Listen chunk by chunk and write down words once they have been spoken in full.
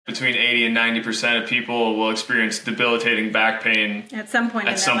between 80 and 90% of people will experience debilitating back pain at some point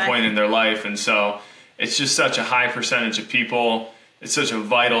in their life. And so it's just such a high percentage of people. It's such a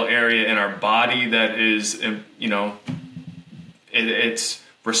vital area in our body that is, it's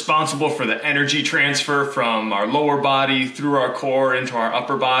responsible for the energy transfer from our lower body through our core into our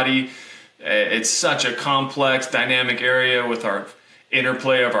upper body. It's such a complex, dynamic area with our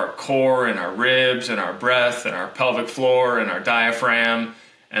interplay of our core and our ribs and our breath and our pelvic floor and our diaphragm.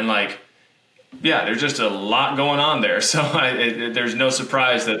 And there's just a lot going on there. So there's no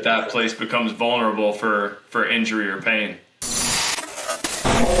surprise that place becomes vulnerable for injury or pain.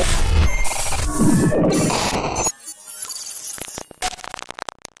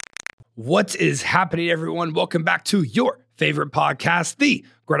 What is happening, everyone? Welcome back to your favorite podcast, the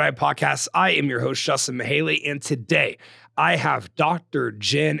Gridiron Podcast. I am your host, Justin Mahaley, and today I have Dr.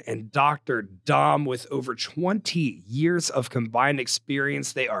 Jen and Dr. Dom with over 20 years of combined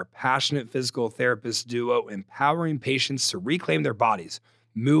experience. They are passionate physical therapist duo empowering patients to reclaim their bodies,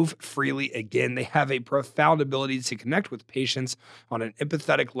 move freely again. They have a profound ability to connect with patients on an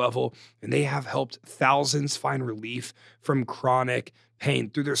empathetic level, and they have helped thousands find relief from chronic pain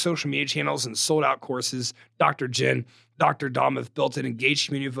through their social media channels and sold out courses. Dr. Jen, Dr. Dom have built an engaged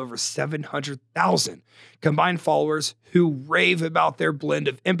community of over 700,000 combined followers who rave about their blend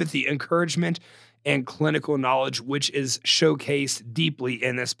of empathy, encouragement, and clinical knowledge, which is showcased deeply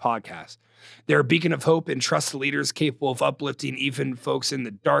in this podcast. They're a beacon of hope and trusted leaders capable of uplifting even folks in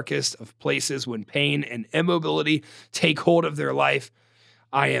the darkest of places when pain and immobility take hold of their life.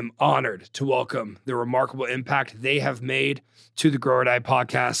 I am honored to welcome the remarkable impact they have made to the Grow or Die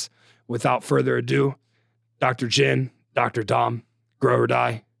podcast. Without further ado, Dr. Jen, Dr. Dom, Grow or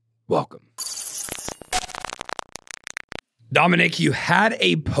Die, welcome. Domenic, you had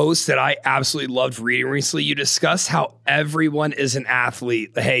a post that I absolutely loved reading recently. You discussed how everyone is an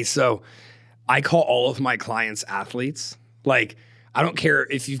athlete. Hey, so I call all of my clients athletes. I don't care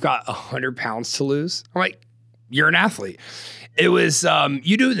if you've got 100 pounds to lose. I'm like, you're an athlete. It was,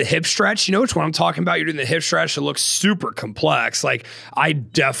 you do the hip stretch. You know which one I'm talking about? You're doing the hip stretch. It looks super complex. I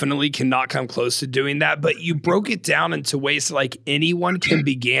definitely cannot come close to doing that, but you broke it down into ways that anyone can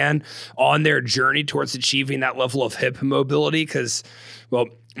begin on their journey towards achieving that level of hip mobility. Cause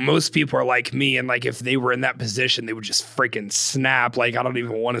most people are like me. And if they were in that position, they would just freaking snap. I don't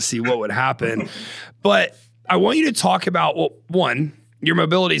even want to see what would happen. But I want you to talk about, one, your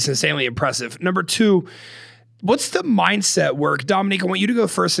mobility is insanely impressive. Number two, what's the mindset work? Domenic, I want you to go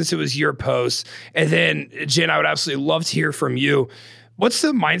first since it was your post. And then, Jen, I would absolutely love to hear from you. What's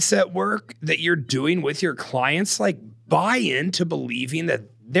the mindset work that you're doing with your clients? Buy into believing that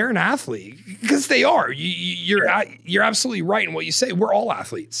they're an athlete, because they are. You're absolutely right in what you say. We're all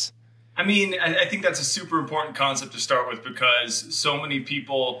athletes. I mean, I think that's a super important concept to start with, because so many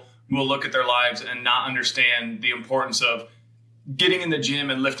people will look at their lives and not understand the importance of getting in the gym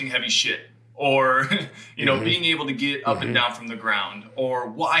and lifting heavy shit. Or, being able to get up and down from the ground, or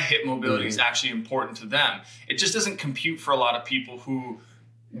why hip mobility is actually important to them. It just doesn't compute for a lot of people who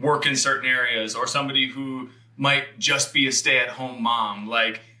work in certain areas, or somebody who might just be a stay-at-home mom.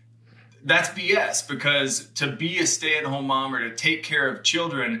 That's BS, because to be a stay-at-home mom or to take care of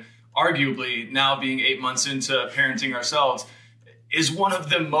children, arguably now being 8 months into parenting ourselves, is one of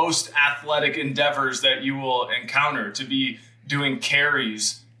the most athletic endeavors that you will encounter. To be doing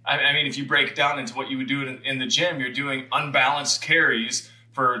carries. I mean, if you break it down into what you would do in the gym, you're doing unbalanced carries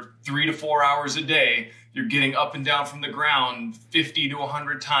for 3 to 4 hours a day. You're getting up and down from the ground 50 to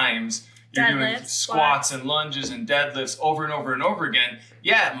 100 times. You're doing squats and lunges and deadlifts over and over and over again.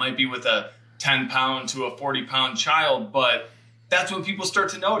 Yeah, it might be with a 10-pound to a 40-pound child, but that's when people start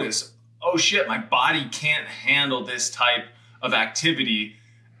to notice, oh shit, my body can't handle this type of activity.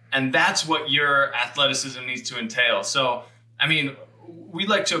 And that's what your athleticism needs to entail. So, I mean, we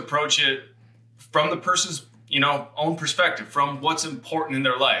like to approach it from the person's, own perspective, from what's important in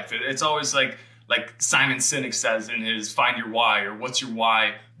their life. It's always like Simon Sinek says in his Find Your Why, or What's Your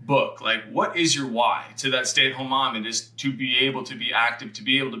Why book. What is your why to that stay-at-home mom? It is to be able to be active, to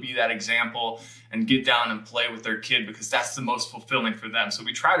be able to be that example and get down and play with their kid, because that's the most fulfilling for them. So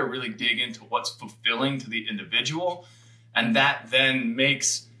we try to really dig into what's fulfilling to the individual, and that then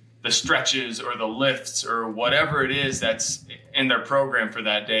makes the stretches or the lifts or whatever it is that's in their program for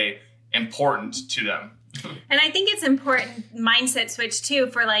that day important to them. And I think it's important mindset switch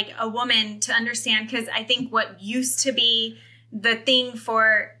too for a woman to understand, because I think what used to be the thing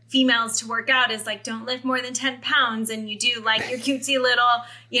for females to work out is like, don't lift more than 10 pounds. And you do like your cutesy little,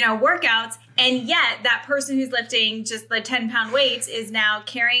 workouts. And yet that person who's lifting just the 10-pound weights is now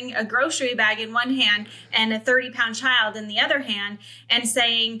carrying a grocery bag in one hand and a 30-pound child in the other hand and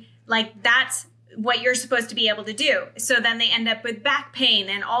saying like, that's what you're supposed to be able to do. So then they end up with back pain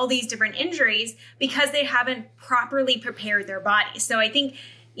and all these different injuries because they haven't properly prepared their body. So I think,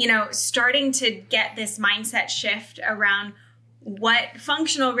 starting to get this mindset shift around what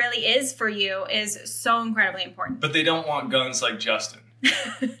functional really is for you is so incredibly important. But they don't want guns like Justin.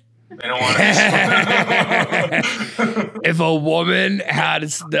 They don't want If a woman had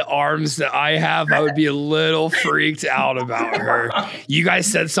the arms that I have, I would be a little freaked out about her. You guys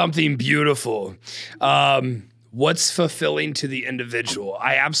said something beautiful. What's fulfilling to the individual?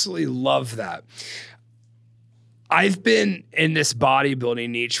 I absolutely love that. I've been in this bodybuilding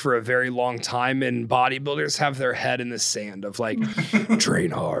niche for a very long time, and bodybuilders have their head in the sand of like,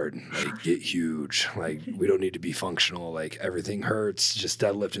 train hard, like get huge. Like we don't need to be functional. Like everything hurts, just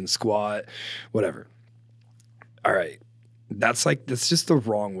deadlift and squat, whatever. All right. That's just the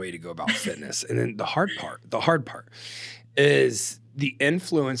wrong way to go about fitness. And then the hard part is the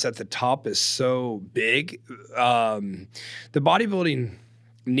influence at the top is so big. The bodybuilding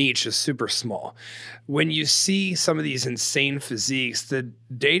niche is super small. When you see some of these insane physiques, the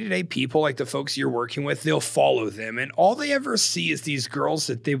day-to-day people, like the folks you're working with, they'll follow them. And all they ever see is these girls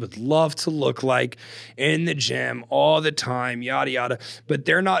that they would love to look like in the gym all the time, yada, yada. But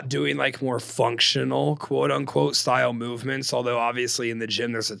they're not doing like more functional, quote unquote, style movements. Although obviously in the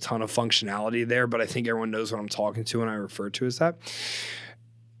gym, there's a ton of functionality there. But I think everyone knows what I'm talking to when I refer to as that.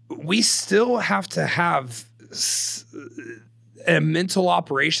 We still have to have a mental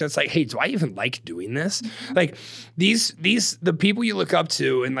operation that's like, hey, do I even like doing this? Like the people you look up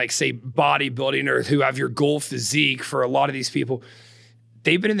to in like say bodybuilding or who have your goal physique, for a lot of these people,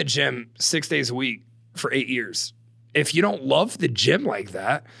 they've been in the gym 6 days a week for 8 years. If you don't love the gym like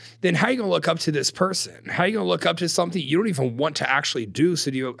that, then how are you going to look up to this person? How are you going to look up to something you don't even want to actually do? So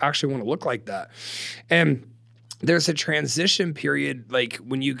do you actually want to look like that? And there's a transition period, like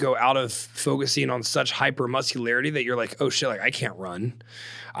when you go out of focusing on such hypermuscularity that you're like, oh shit, like I can't run,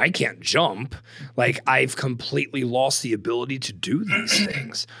 I can't jump, like I've completely lost the ability to do these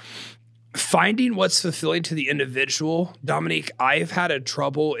things. Finding what's fulfilling to the individual, Domenic, I've had a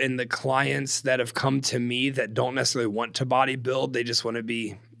trouble in the clients that have come to me that don't necessarily want to bodybuild. They just want to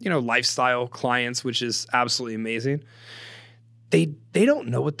be, lifestyle clients, which is absolutely amazing. They don't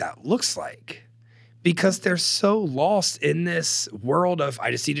know what that looks like, because they're so lost in this world of,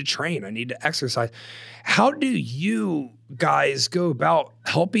 I just need to train, I need to exercise. How do you guys go about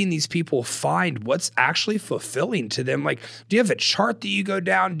helping these people find what's actually fulfilling to them? Like, do you have a chart that you go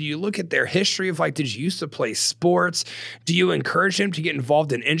down? Do you look at their history of like, did you used to play sports? Do you encourage them to get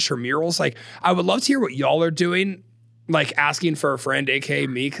involved in intramurals? Like, I would love to hear what y'all are doing, like asking for a friend, aka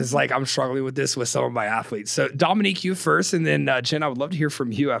me, because like I'm struggling with this with some of my athletes. So Domenic, you first, and then Jen, I would love to hear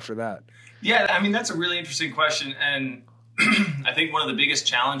from you after that. Yeah, I mean, that's a really interesting question. And I think one of the biggest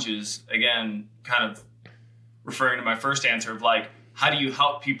challenges, again, kind of referring to my first answer of like, how do you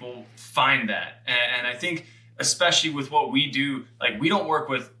help people find that? And I think especially with what we do, like we don't work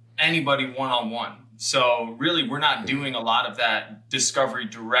with anybody one-on-one. So really, we're not doing a lot of that discovery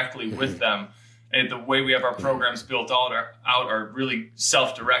directly with them. And the way we have our programs built out are really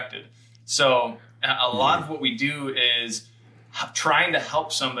self-directed. So a lot of what we do is trying to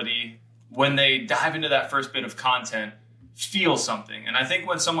help somebody when they dive into that first bit of content, feel something. And I think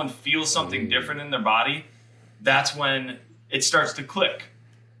when someone feels something different in their body, that's when it starts to click.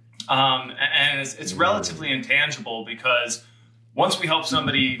 And it's relatively intangible, because once we help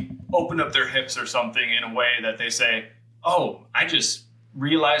somebody open up their hips or something in a way that they say, oh, I just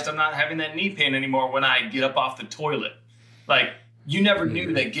realized I'm not having that knee pain anymore when I get up off the toilet. Like, you never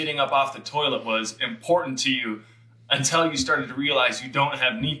knew that getting up off the toilet was important to you until you started to realize you don't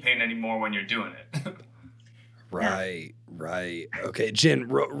have knee pain anymore when you're doing it. Right. Okay, Jen,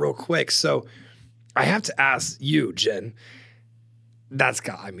 real quick. So I have to ask you, Jen, that's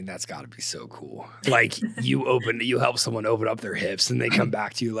got to be so cool. Like you help someone open up their hips and they come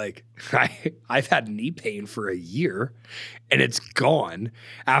back to you like, I've had knee pain for a year and it's gone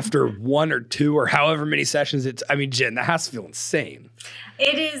after 1 or 2 or however many sessions. Jen, that has to feel insane.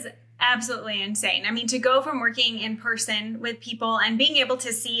 It is absolutely insane. I mean, to go from working in person with people and being able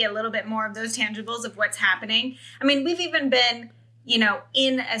to see a little bit more of those tangibles of what's happening. I mean, we've even been,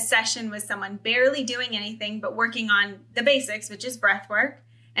 in a session with someone barely doing anything, but working on the basics, which is breath work.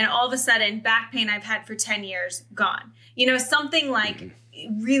 And all of a sudden, back pain I've had for 10 years, gone. Something like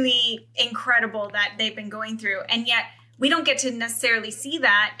really incredible that they've been going through. And yet we don't get to necessarily see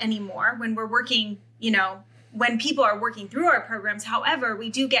that anymore when we're working, when people are working through our programs. However, we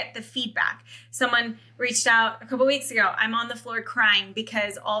do get the feedback. Someone reached out a couple weeks ago. I'm on the floor crying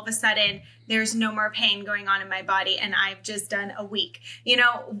because all of a sudden there's no more pain going on in my body and I've just done a week,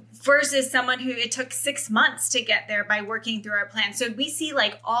 versus someone who it took 6 months to get there by working through our plan. So we see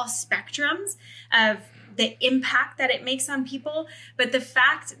like all spectrums of the impact that it makes on people. But the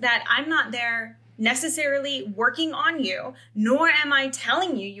fact that I'm not there necessarily working on you, nor am I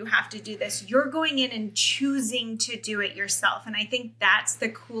telling you you have to do this. You're going in and choosing to do it yourself. And I think that's the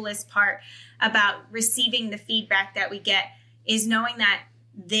coolest part about receiving the feedback that we get, is knowing that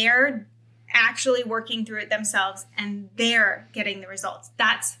they're actually working through it themselves and they're getting the results.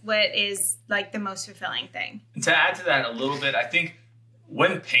 That's what is like the most fulfilling thing. And to add to that a little bit, I think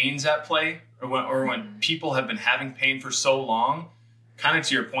when pain's at play, or when people have been having pain for so long, kind of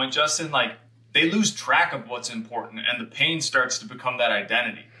to your point, Justin, like, they lose track of what's important and the pain starts to become that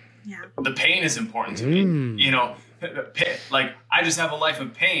identity. Yeah. The pain is important to me. Like, I just have a life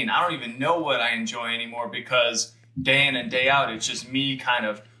of pain. I don't even know what I enjoy anymore because day in and day out, it's just me kind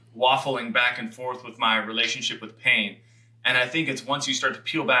of waffling back and forth with my relationship with pain. And I think it's once you start to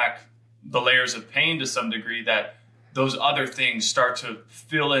peel back the layers of pain to some degree that those other things start to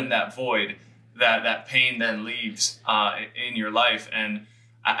fill in that void that pain then leaves in your life. And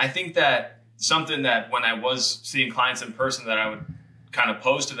I think that something that when I was seeing clients in person that I would kind of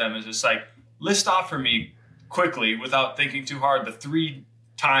pose to them is just like, list off for me quickly without thinking too hard the 3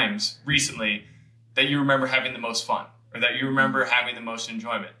 times recently that you remember having the most fun or that you remember having the most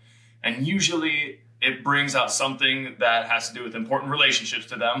enjoyment. And usually it brings out something that has to do with important relationships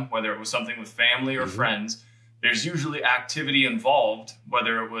to them, whether it was something with family or friends. There's usually activity involved,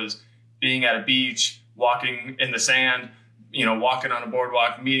 whether it was being at a beach, walking in the sand, walking on a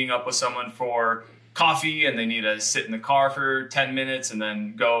boardwalk, meeting up with someone for coffee and they need to sit in the car for 10 minutes and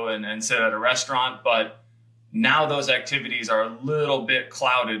then go and sit at a restaurant. But now those activities are a little bit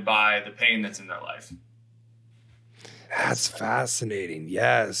clouded by the pain that's in their life. That's fascinating.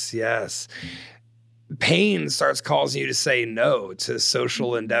 Yes. Pain starts causing you to say no to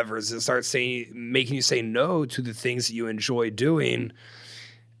social endeavors. It starts making you say no to the things that you enjoy doing.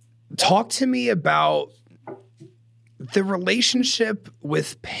 Talk to me about the relationship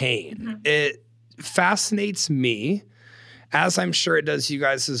with pain. Mm-hmm. It fascinates me, as I'm sure it does you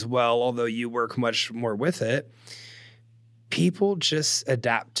guys as well, although you work much more with it. People just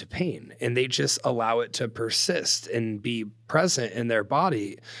adapt to pain and they just allow it to persist and be present in their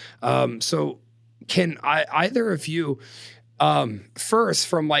body. So can either of you, first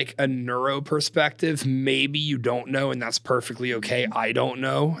from like a neuro perspective, maybe you don't know and that's perfectly okay. I don't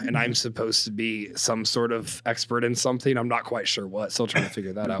know. And I'm supposed to be some sort of expert in something. I'm not quite sure what, still trying to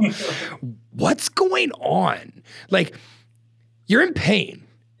figure that out. What's going on? Like, you're in pain.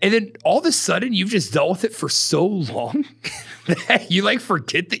 And then all of a sudden, you've just dealt with it for so long that you like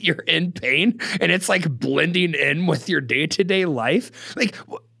forget that you're in pain and it's like blending in with your day-to-day life. Like,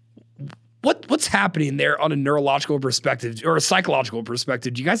 what's happening there on a neurological perspective or a psychological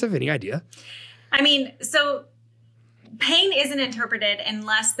perspective? Do you guys have any idea? I mean, so pain isn't interpreted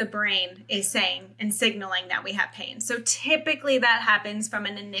unless the brain is saying and signaling that we have pain. So typically that happens from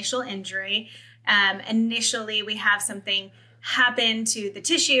an initial injury. Initially, we have something happen to the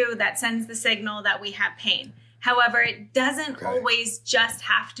tissue that sends the signal that we have pain. However, it doesn't always just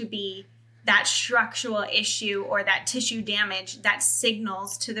have to be that structural issue or that tissue damage that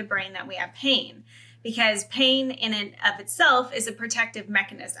signals to the brain that we have pain, because pain in and of itself is a protective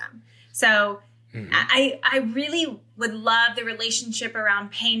mechanism. So I really would love the relationship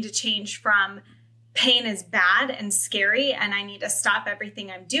around pain to change from pain is bad and scary and I need to stop everything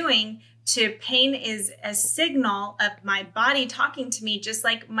I'm doing to pain is a signal of my body talking to me, just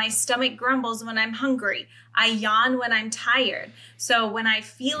like my stomach grumbles when I'm hungry. I yawn when I'm tired. So when I'm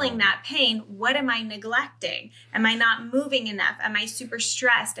feeling that pain, what am I neglecting? Am I not moving enough? Am I super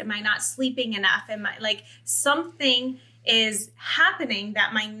stressed? Am I not sleeping enough? Am I like something is happening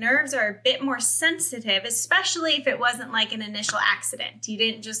that my nerves are a bit more sensitive, especially if it wasn't like an initial accident. You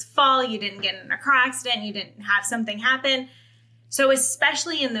didn't just fall, you didn't get in a car accident, you didn't have something happen. So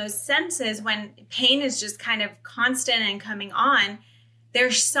especially in those senses, when pain is just kind of constant and coming on,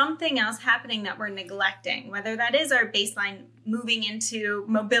 there's something else happening that we're neglecting, whether that is our baseline moving into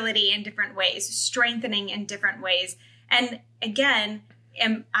mobility in different ways, strengthening in different ways. And again,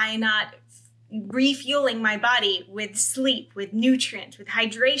 am I not refueling my body with sleep, with nutrients, with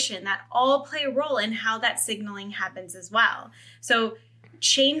hydration, that all play a role in how that signaling happens as well. So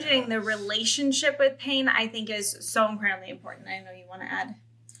changing the relationship with pain, I think, is so incredibly important. I know you want to add.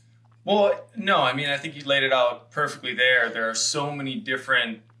 Well, no, I mean, I think you laid it out perfectly there. There are so many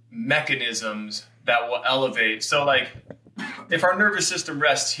different mechanisms that will elevate. So, like, if our nervous system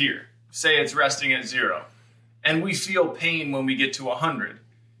rests here, say it's resting at 0, and we feel pain when we get to 100,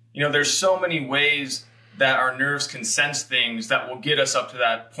 there's so many ways that our nerves can sense things that will get us up to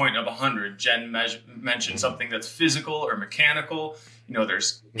that point of 100. Jen mentioned something that's physical or mechanical.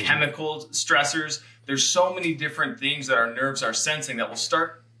 There's chemical stressors. There's so many different things that our nerves are sensing that will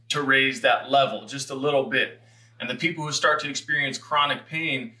start to raise that level just a little bit. And the people who start to experience chronic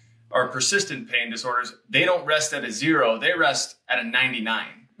pain or persistent pain disorders, they don't rest at a 0, they rest at a 99,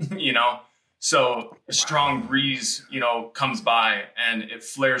 So a strong breeze, comes by and it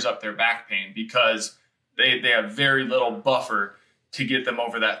flares up their back pain because they have very little buffer to get them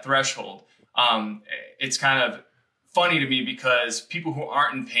over that threshold. It's kind of funny to me because people who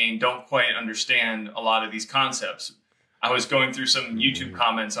aren't in pain don't quite understand a lot of these concepts. I was going through some YouTube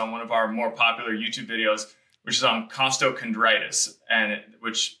comments on one of our more popular YouTube videos, which is on costochondritis,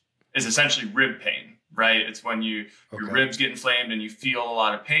 which is essentially rib pain, right? It's when your ribs get inflamed and you feel a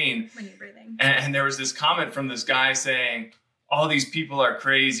lot of pain. When you're breathing. And there was this comment from this guy saying, all these people are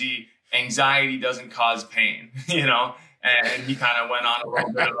crazy. Anxiety doesn't cause pain, And he kind of went on a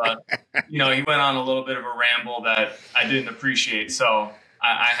little bit of a ramble that I didn't appreciate. So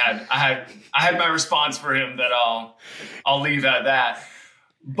I had my response for him that I'll leave at that.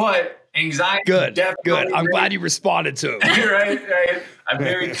 But anxiety, good. I'm glad you responded to him. right. I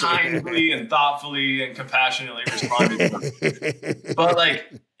very kindly and thoughtfully and compassionately responded to him. But like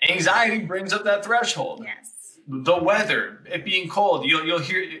anxiety brings up that threshold. Yes. The weather, it being cold, you'll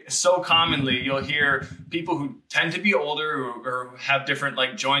hear so commonly, you'll hear people who tend to be older or have different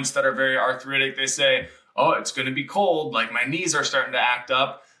like joints that are very arthritic. They say, oh, it's going to be cold. Like my knees are starting to act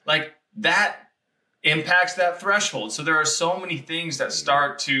up. Like that impacts that threshold. So there are so many things that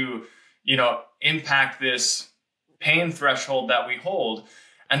start to, impact this pain threshold that we hold.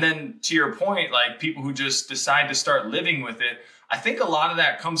 And then to your point, like people who just decide to start living with it, I think a lot of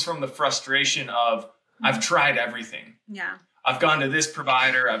that comes from the frustration of, I've tried everything. Yeah. I've gone to this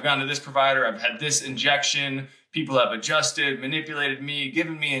provider. I've had this injection. People have adjusted, manipulated me,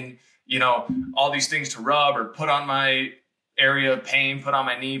 given me, all these things to rub or put on my area of pain, put on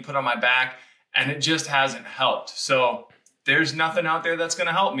my knee, put on my back. And it just hasn't helped. So there's nothing out there that's going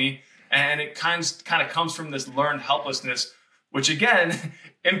to help me. And it kind of comes from this learned helplessness, which again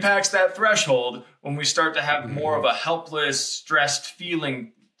impacts that threshold when we start to have more of a helpless, stressed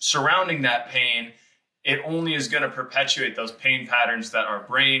feeling surrounding that pain. It only is going to perpetuate those pain patterns that our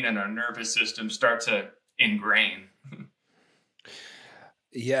brain and our nervous system start to ingrain.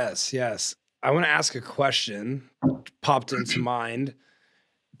 Yes. I want to ask a question popped into mind.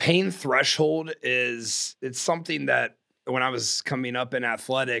 Pain threshold it's something that when I was coming up in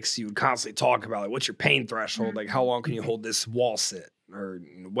athletics, you would constantly talk about, like, what's your pain threshold? Like, how long can you hold this wall sit or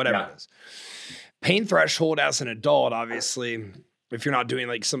whatever it is? Pain threshold as an adult, obviously, if you're not doing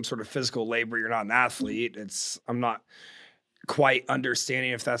like some sort of physical labor, you're not an athlete. I'm not quite understanding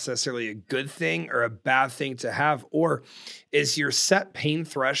if that's necessarily a good thing or a bad thing to have, or is your set pain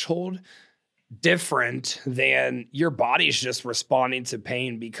threshold different than your body's just responding to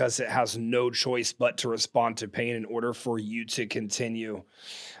pain because it has no choice but to respond to pain in order for you to continue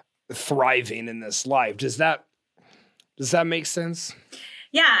thriving in this life? Does that make sense?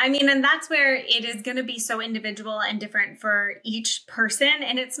 Yeah, I mean, and that's where it is going to be so individual and different for each person.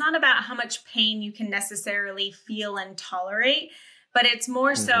 And it's not about how much pain you can necessarily feel and tolerate, but it's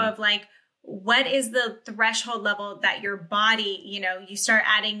more so of like, what is the threshold level that your body, you start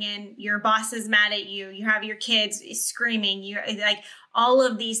adding in, your boss is mad at you, you have your kids screaming, you like all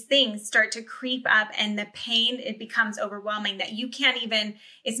of these things start to creep up, and the pain, it becomes overwhelming that you can't even,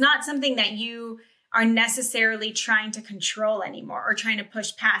 it's not something that you are necessarily trying to control anymore or trying to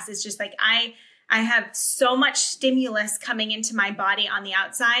push past. It's just like, I have so much stimulus coming into my body on the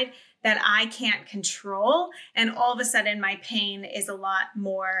outside that I can't control. And all of a sudden my pain is a lot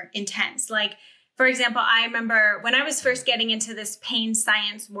more intense. Like, for example, I remember when I was first getting into this pain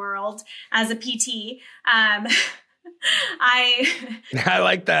science world as a PT, I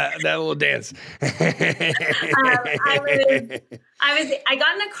like that little dance. I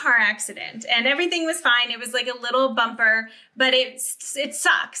got in a car accident and everything was fine. It was like a little bumper, but it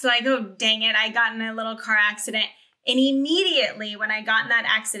sucks. So I go, dang it, I got in a little car accident. And immediately when I got in that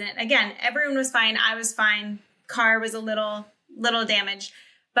accident, again, everyone was fine. I was fine. Car was a little damaged,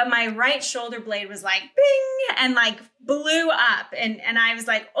 but my right shoulder blade was like bing and like blew up. And I was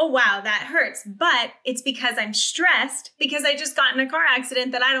like, oh, wow, that hurts. But it's because I'm stressed because I just got in a car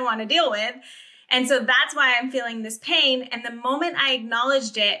accident that I don't want to deal with. And so that's why I'm feeling this pain. And the moment I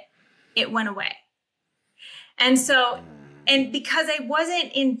acknowledged it, it went away. And because I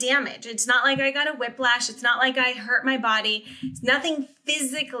wasn't in damage, it's not like I got a whiplash. It's not like I hurt my body. Nothing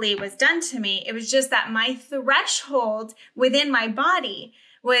physically was done to me. It was just that my threshold within my body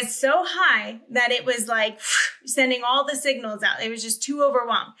was so high that it was like sending all the signals out. It was just too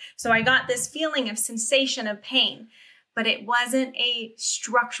overwhelmed. So I got this feeling of sensation of pain, but it wasn't a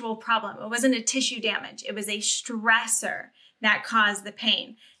structural problem. It wasn't a tissue damage. It was a stressor that caused the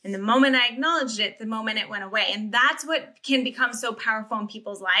pain. And the moment I acknowledged it, the moment it went away. And that's what can become so powerful in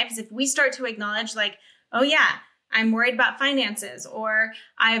people's lives. If we start to acknowledge like, oh yeah, I'm worried about finances, or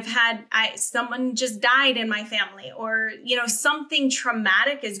someone just died in my family, or, something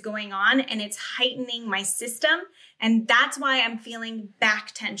traumatic is going on and it's heightening my system. And that's why I'm feeling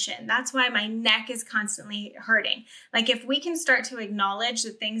back tension. That's why my neck is constantly hurting. Like if we can start to acknowledge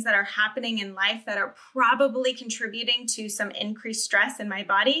the things that are happening in life that are probably contributing to some increased stress in my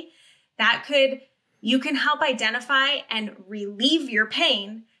body, you can help identify and relieve your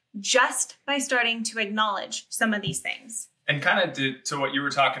pain just by starting to acknowledge some of these things. And kind of to what you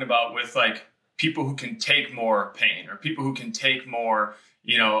were talking about with like people who can take more pain, or people who can take more,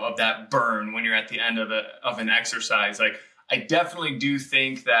 of that burn when you're at the end of an exercise. Like I definitely do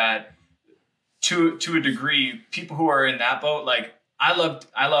think that to a degree, people who are in that boat, like I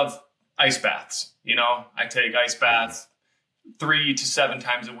love ice baths. I take ice baths 3 to 7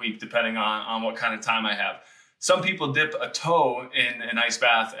 times a week, depending on what kind of time I have. Some people dip a toe in an ice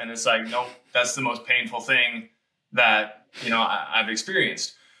bath and it's like, nope, that's the most painful thing that, I've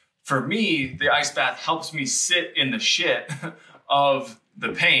experienced. For me, the ice bath helps me sit in the shit of the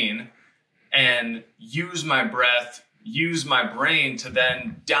pain and use my breath, use my brain to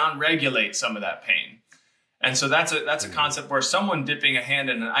then down-regulate some of that pain. And so that's a concept where someone dipping a hand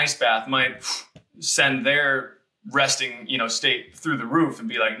in an ice bath might send their resting, state through the roof and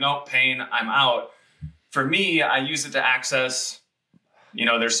be like, nope, pain, I'm out. For me, I use it to access,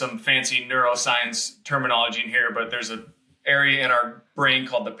 there's some fancy neuroscience terminology in here, but there's an area in our brain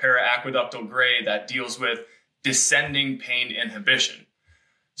called the para-aqueductal gray that deals with descending pain inhibition.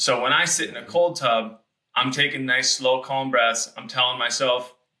 So when I sit in a cold tub, I'm taking nice, slow, calm breaths. I'm telling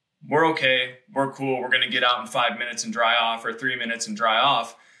myself, we're okay, we're cool, we're going to get out in 5 minutes and dry off, or 3 minutes and dry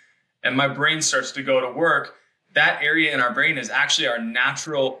off. And my brain starts to go to work. That area in our brain is actually our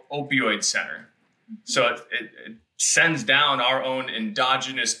natural opioid center. So it sends down our own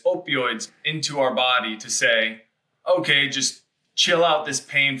endogenous opioids into our body to say, okay, just chill out this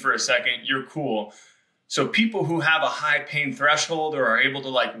pain for a second. You're cool. So people who have a high pain threshold or are able to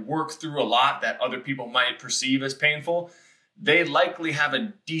like work through a lot that other people might perceive as painful, they likely have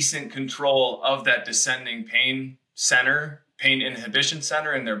a decent control of that descending pain inhibition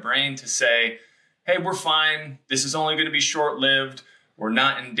center in their brain to say, hey, we're fine. This is only going to be short-lived. We're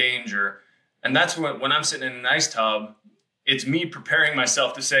not in danger. And that's when I'm sitting in an ice tub, it's me preparing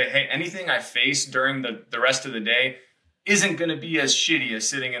myself to say, hey, anything I face during the rest of the day isn't going to be as shitty as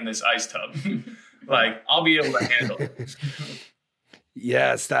sitting in this ice tub. Like, I'll be able to handle it.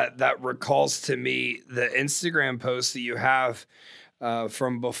 Yes, that recalls to me the Instagram post that you have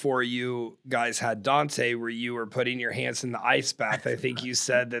from before you guys had Dante, where you were putting your hands in the ice bath. I think you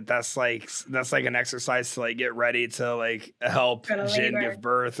said that's like an exercise to like get ready to like help Jen give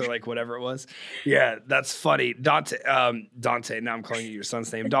birth or like whatever it was. Yeah, that's funny. Dante. Now I'm calling you your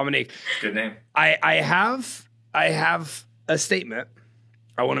son's name, Domenic. Good name. I have a statement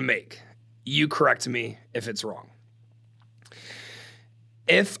I want to make. You correct me if it's wrong.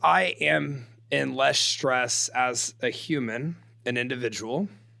 If I am in less stress as a human, an individual,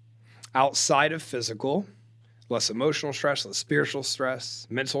 outside of physical, less emotional stress, less spiritual stress,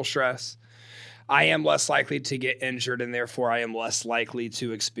 mental stress, I am less likely to get injured, and therefore I am less likely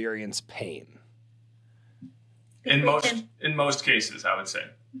to experience pain. In most cases, I would say.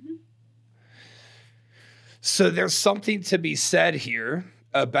 Mm-hmm. So there's something to be said here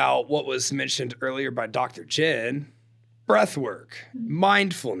about what was mentioned earlier by Dr. Jen, breath work,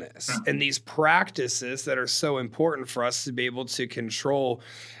 mindfulness, and these practices that are so important for us to be able to control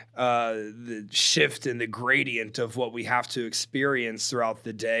the shift and the gradient of what we have to experience throughout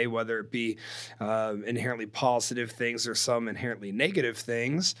the day, whether it be inherently positive things or some inherently negative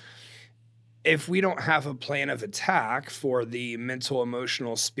things. If we don't have a plan of attack for the mental,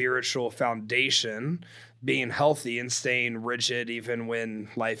 emotional, spiritual foundation being healthy and staying rigid even when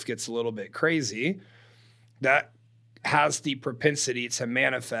life gets a little bit crazy, that has the propensity to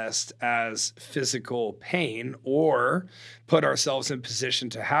manifest as physical pain or put ourselves in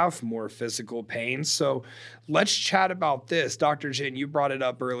position to have more physical pain. So let's chat about this. Dr. Jen, you brought it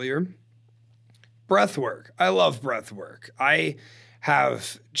up earlier. Breath work. I love breath work. I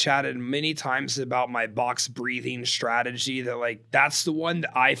have chatted many times about my box breathing strategy, that like that's the one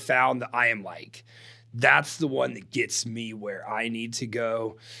that I found that I am like, that's the one that gets me where I need to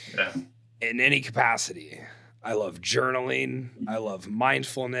go in any capacity. I love journaling. I love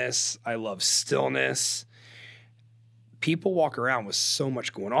mindfulness. I love stillness. People walk around with so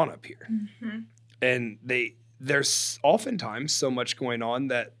much going on up here. And there's oftentimes so much going on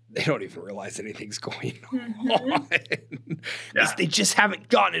that they don't even realize anything's going on. They just haven't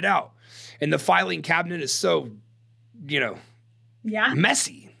gotten it out. And the filing cabinet is so,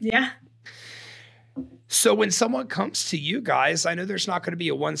 messy. Yeah. So when someone comes to you guys, I know there's not going to be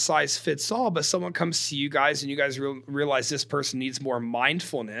a one size fits all, but someone comes to you guys and you guys realize this person needs more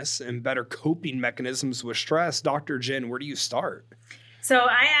mindfulness and better coping mechanisms with stress. Dr. Jen, where do you start? So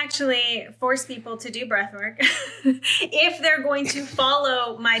I actually force people to do breath work if they're going to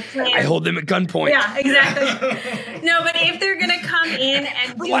follow my plan. I hold them at gunpoint. Yeah, exactly. No, but if they're going to come in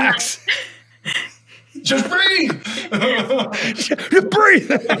and relax. Just breathe. Just breathe.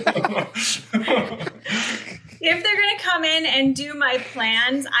 If they're going to come in and do my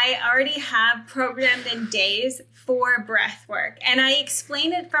plans, I already have programmed in days for breath work. And I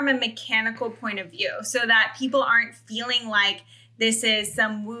explain it from a mechanical point of view so that people aren't feeling like this is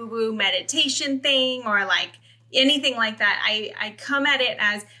some woo-woo meditation thing or like anything like that. I come at it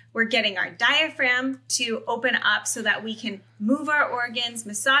as we're getting our diaphragm to open up so that we can move our organs,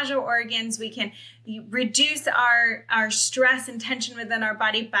 massage our organs. We can reduce our stress and tension within our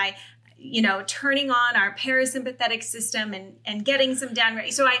body by, turning on our parasympathetic system and getting some down.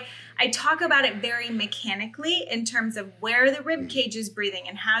 So I talk about it very mechanically in terms of where the rib cage is breathing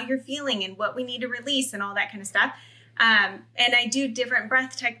and how you're feeling and what we need to release and all that kind of stuff. And I do different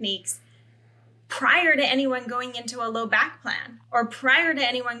breath techniques prior to anyone going into a low back plan or prior to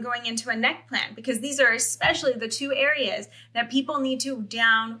anyone going into a neck plan, because these are especially the two areas that people need to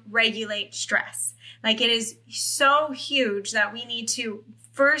down regulate stress. Like it is so huge that we need to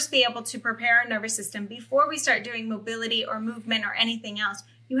first be able to prepare our nervous system before we start doing mobility or movement or anything else.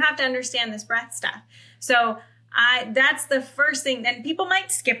 You have to understand this breath stuff. So that's the first thing. And people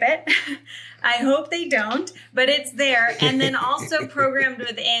might skip it. I hope they don't, but it's there. And then also programmed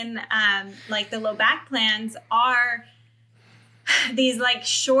within like the low back plans are these like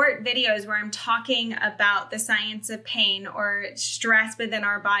short videos where I'm talking about the science of pain or stress within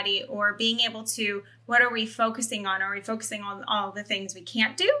our body, or being able to, what are we focusing on? Are we focusing on all the things we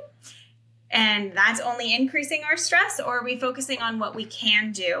can't do? And that's only increasing our stress, or are we focusing on what we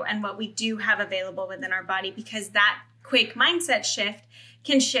can do and what we do have available within our body? Because that quick mindset shift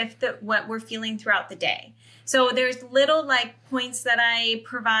can shift what we're feeling throughout the day. So there's little like points that I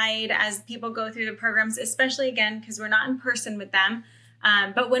provide as people go through the programs, especially again, because we're not in person with them.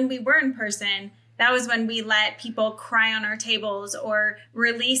 But when we were in person, that was when we let people cry on our tables or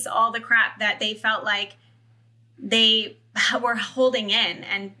release all the crap that they felt like they were holding in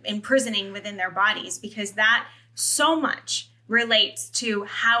and imprisoning within their bodies, because that so much relates to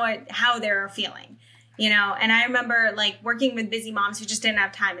how they're feeling. And I remember like working with busy moms who just didn't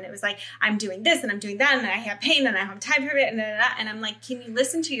have time. And it was like, I'm doing this and I'm doing that. And I have pain and I have time for it. And I'm like, can you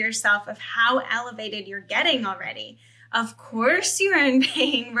listen to yourself of how elevated you're getting already? Of course you're in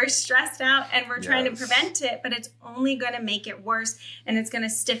pain. We're stressed out and we're trying to prevent it, but it's only going to make it worse and it's going to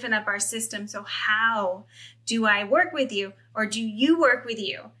stiffen up our system. So how do I work with you, or do you work with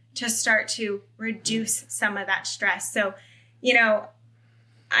you to start to reduce some of that stress? So,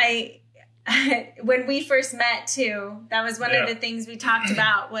 when we first met too, that was one of the things we talked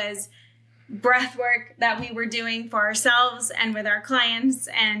about was breath work that we were doing for ourselves and with our clients.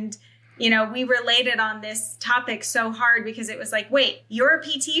 And, we related on this topic so hard because it was like, wait, you're a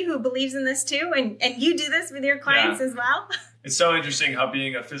PT who believes in this too? And you do this with your clients as well? It's so interesting how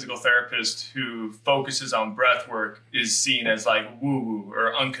being a physical therapist who focuses on breath work is seen as like woo-woo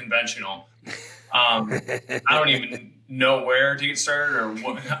or unconventional. I don't even know where to get started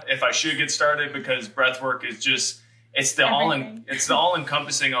or if I should get started, because breath work is just, it's the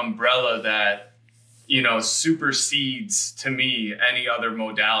all-encompassing umbrella that, supersedes to me any other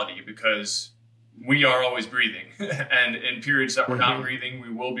modality, because we are always breathing. And in periods that we're not breathing, we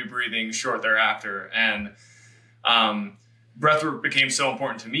will be breathing short thereafter. And breathwork became so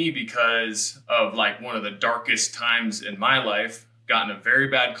important to me because of like one of the darkest times in my life. Got in a very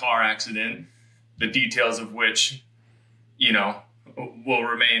bad car accident, the details of which, will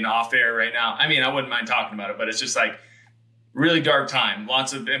remain off air right now. I mean, I wouldn't mind talking about it, but it's just like really dark time.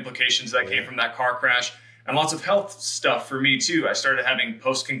 Lots of implications that came from that car crash, and lots of health stuff for me too. I started having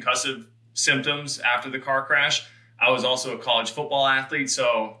post-concussive symptoms after the car crash. I was also a college football athlete,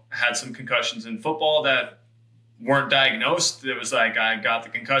 so I had some concussions in football that weren't diagnosed. It was like I got the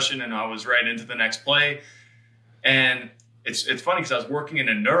concussion and I was right into the next play. And it's funny because I was working in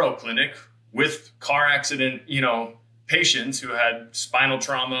a neuro clinic with car accident, patients who had spinal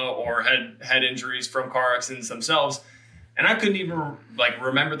trauma or had head injuries from car accidents themselves. And I couldn't even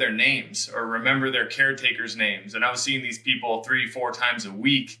remember their names or remember their caretakers' names. And I was seeing these people 3-4 times a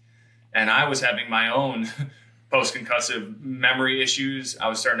week. And I was having my own post-concussive memory issues. I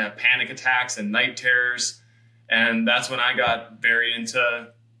was starting to have panic attacks and night terrors. And that's when I got very into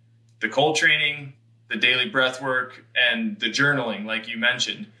the cold training, the daily breath work, and the journaling, like you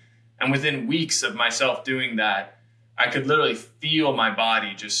mentioned. And within weeks of myself doing that, I could literally feel my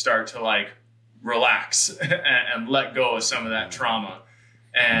body just start to relax and let go of some of that trauma.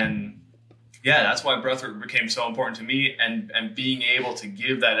 And yeah, that's why breathwork became so important to me, and being able to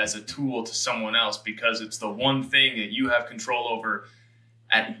give that as a tool to someone else, because it's the one thing that you have control over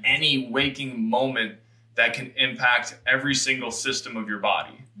at any waking moment that can impact every single system of your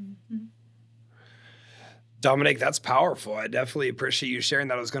body. Domenic, that's powerful. I definitely appreciate you sharing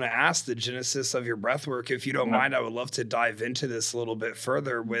that. I was going to ask the genesis of your breath work. If you don't mind, I would love to dive into this a little bit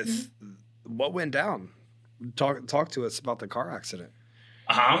further with what went down. Talk to us about the car accident.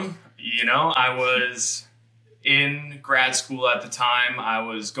 I was in grad school at the time. I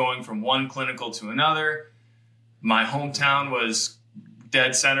was going from one clinical to another. My hometown was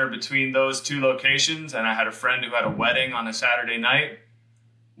dead center between those two locations, and I had a friend who had a wedding on a Saturday night.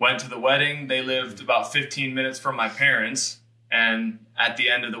 Went to the wedding. They lived about 15 minutes from my parents. And at the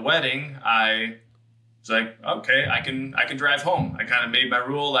end of the wedding, I was like, okay, I can drive home. I kind of made my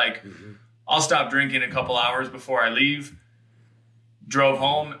rule, I'll stop drinking a couple hours before I leave. Drove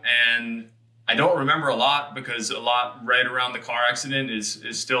home, and I don't remember a lot because a lot right around the car accident is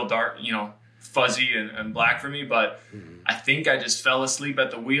still dark, fuzzy and black for me. But I think I just fell asleep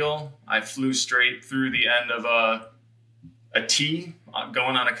at the wheel. I flew straight through the end of a T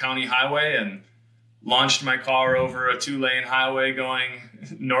going on a county highway and launched my car over a 2-lane highway going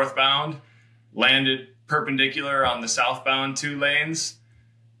northbound, landed perpendicular on the southbound 2 lanes.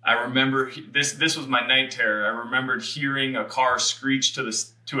 I remember this was my night terror. I remembered hearing a car screech to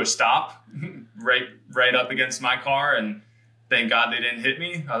a stop right up against my car, and thank God they didn't hit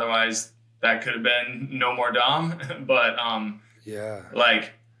me. Otherwise that could have been no more Dom. But and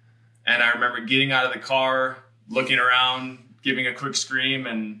I remember getting out of the car, looking around, giving a quick scream,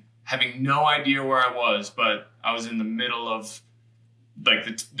 and having no idea where I was, but I was in the middle of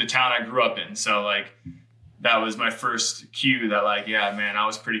the town I grew up in. So that was my first cue that I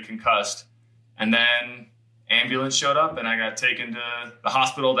was pretty concussed. And then ambulance showed up, and I got taken to the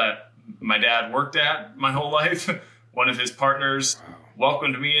hospital that my dad worked at my whole life. One of his partners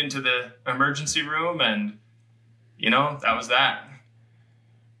welcomed me into the emergency room, and that was that.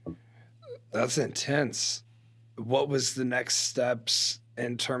 That's intense. What was the next steps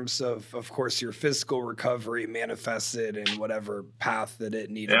in terms of course, your physical recovery manifested in whatever path that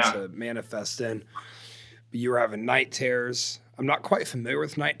it needed to manifest in? But you were having night terrors. I'm not quite familiar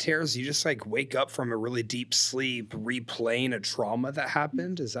with night terrors. You just wake up from a really deep sleep, replaying a trauma that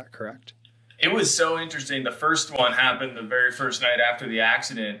happened. Is that correct? It was so interesting. The first one happened the very first night after the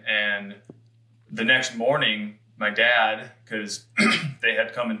accident. And the next morning, my dad, because they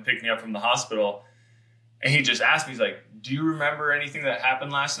had come and picked me up from the hospital, and he just asked me, he's like, do you remember anything that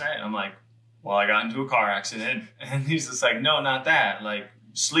happened last night? And I'm like, well, I got into a car accident. And he's just like, no, not that.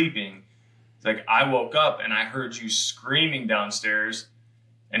 Sleeping. He's like, I woke up and I heard you screaming downstairs.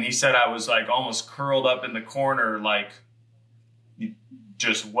 And he said I was almost curled up in the corner,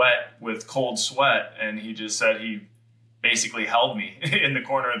 just wet with cold sweat. And he just said he basically held me in the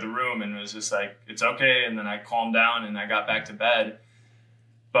corner of the room and was just like, it's okay. And then I calmed down and I got back to bed.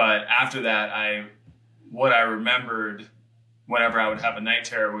 But after that, what I remembered whenever I would have a night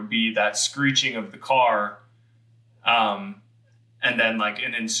terror would be that screeching of the car, and then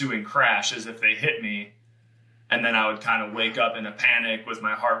an ensuing crash as if they hit me. And then I would kind of wake up in a panic with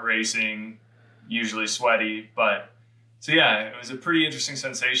my heart racing, usually sweaty. But so yeah, it was a pretty interesting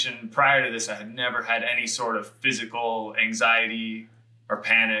sensation. Prior to this, I had never had any sort of physical anxiety or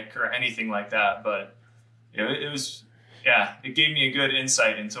panic or anything like that. But it was, it gave me a good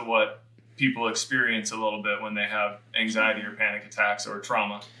insight into what people experience a little bit when they have anxiety or panic attacks or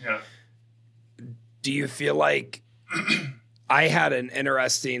trauma. Yeah. Do you feel like I had an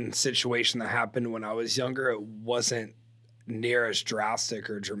interesting situation that happened when I was younger? It wasn't near as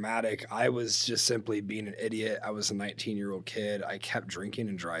drastic or dramatic. I was just simply being an idiot. I was a 19-year-old kid. I kept drinking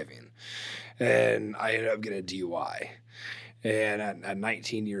and driving, and I ended up getting a DUI. And at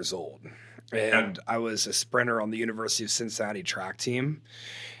 19 years old, and I was a sprinter on the University of Cincinnati track team.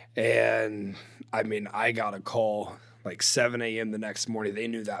 And I mean, I got a call like 7 a.m. the next morning. They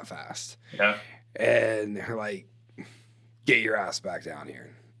knew that fast. Yeah. And they're like, get your ass back down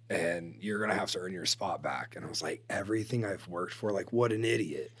here. And you're going to have to earn your spot back. And I was like, everything I've worked for, like, what an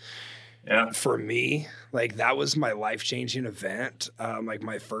idiot. Yeah. For me, like, that was my life-changing event, like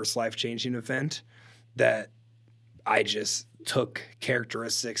my first life-changing event that I just took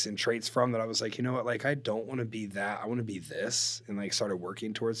characteristics and traits from that. I was like, you know what? Like, I don't want to be that. I want to be this, and like started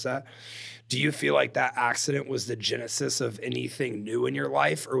working towards that. Do you feel like that accident was the genesis of anything new in your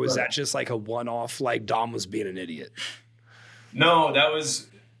life, or was that just like a one-off, like Dom was being an idiot? No, that was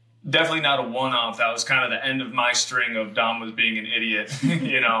definitely not a one-off. That was kind of the end of my string of Dom was being an idiot,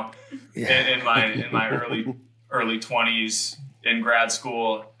 you know, in my early 20s in grad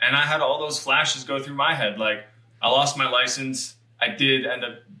school. And I had all those flashes go through my head. Like, I lost my license. I did end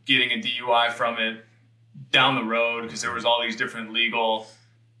up getting a DUI from it down the road because there was all these different legal,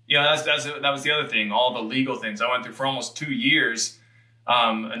 that was the other thing, all the legal things. I went through for almost 2 years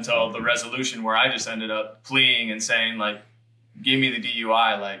until the resolution where I just ended up pleading and saying, like, give me the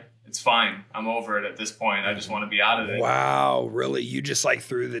DUI, like, it's fine. I'm over it at this point. I just want to be out of it. Wow, really? You just like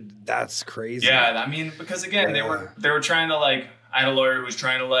that's crazy. Yeah, I mean, because again, they were trying to, like, I had a lawyer who was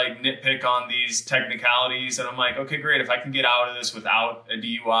trying to like nitpick on these technicalities, and I'm like, okay, great. If I can get out of this without a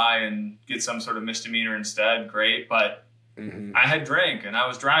DUI and get some sort of misdemeanor instead, great. But I had drank and I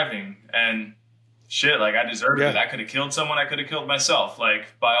was driving, and shit, like, I deserved it. I could have killed someone. I could have killed myself,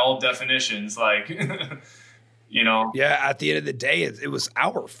 like, by all definitions, like, you know. Yeah, at the end of the day, it was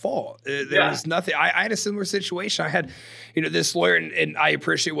our fault. There was nothing. I had a similar situation. I had, this lawyer, and I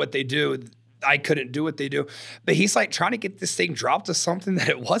appreciate what they do. I couldn't do what they do, but he's like trying to get this thing dropped to something that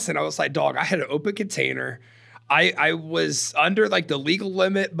it wasn't. I was like, dog, I had an open container. I was under like the legal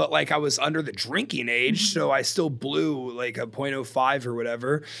limit, but like I was under the drinking age. So I still blew like a 0.05 or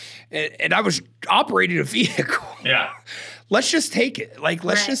whatever. And I was operating a vehicle. Yeah. Let's just take it. Like,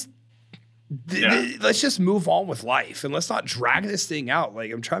 let's just move on with life, and let's not drag this thing out.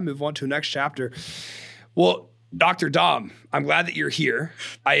 Like, I'm trying to move on to the next chapter. Well, Dr. Dom, I'm glad that you're here.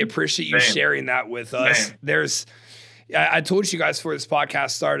 I appreciate you sharing that with us. I told you guys before this podcast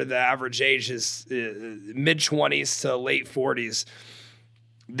started, the average age is mid-20s to late 40s.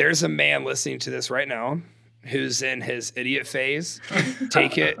 There's a man listening to this right now who's in his idiot phase.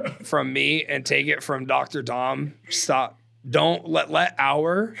 Take it from me and take it from Dr. Dom. Stop. Don't let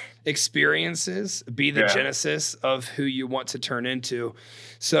our experiences be the genesis of who you want to turn into.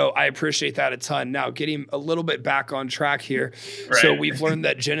 So I appreciate that a ton. Now, getting a little bit back on track here. Right. So we've learned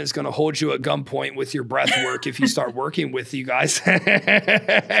that Jen is going to hold you at gunpoint with your breath work if you start working with you guys.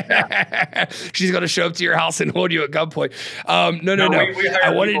 She's going to show up to your house and hold you at gunpoint. No. I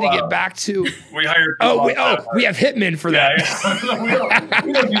wanted to get back to. We hired. We have hitmen for that. Yeah.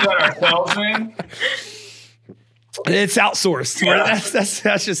 we don't do that ourselves, man. It's outsourced. Yeah. That's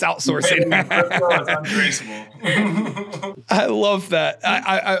just outsourcing. It's untraceable. I love that.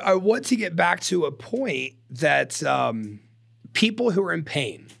 I want to get back to a point that people who are in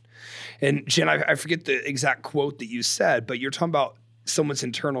pain, and Jen, I forget the exact quote that you said, but you're talking about someone's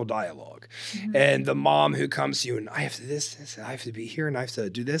internal dialogue, and the mom who comes to you and I have to this, I have to be here, and I have to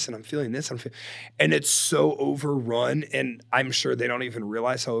do this, and I'm feeling this, and it's so overrun, and I'm sure they don't even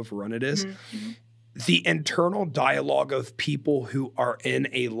realize how overrun it is. The internal dialogue of people who are in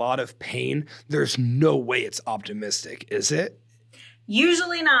a lot of pain, there's no way it's optimistic, is it?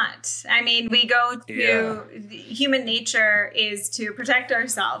 Usually not. I mean, we go to human nature is to protect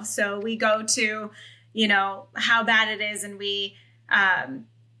ourselves. So we go to, how bad it is, and we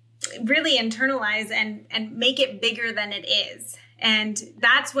really internalize and make it bigger than it is. And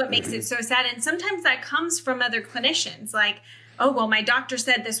that's what makes it so sad. And sometimes that comes from other clinicians, like, oh, well, my doctor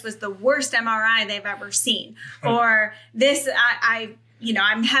said this was the worst MRI they've ever seen. Or this,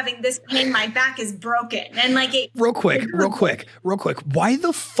 I'm having this pain, my back is broken. And like it. Real quick. Why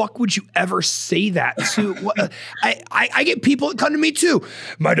the fuck would you ever say that to, I get people that come to me too.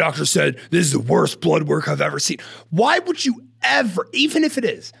 My doctor said, this is the worst blood work I've ever seen. Why would you ever, even if it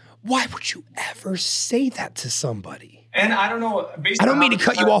is, why would you ever say that to somebody? And I don't know. I don't mean to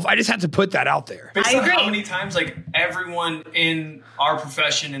cut you off. I just have to put that out there. Based on how many times, like, everyone in our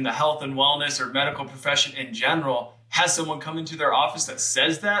profession, in the health and wellness or medical profession in general, has someone come into their office that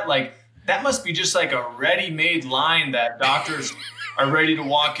says that, like, that must be just like a ready-made line that doctors are ready to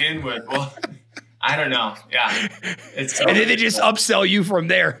walk in with. Well, I don't know. Yeah. It's so and then they just upsell you from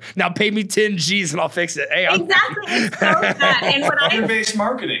there. Now pay me 10 G's and I'll fix it. Hey, exactly. It's so bad. And what based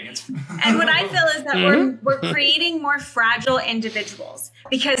marketing. And what I feel is that we're creating more fragile individuals,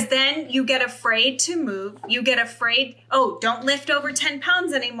 because then you get afraid to move. You get afraid, oh, don't lift over 10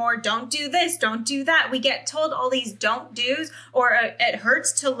 pounds anymore. Don't do this. Don't do that. We get told all these don't do's, or it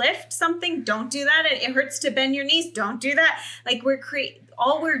hurts to lift something. Don't do that. It hurts to bend your knees. Don't do that. Like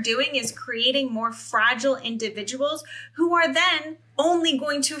all we're doing is creating more fragile individuals who are then only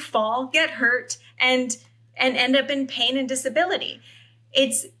going to fall, get hurt, and end up in pain and disability.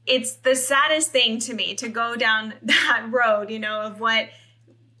 It's the saddest thing to me to go down that road, of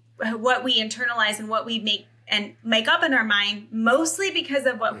what we internalize and what we make up in our mind, mostly because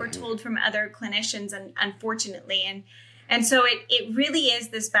of what we're told from other clinicians, and unfortunately. And so it really is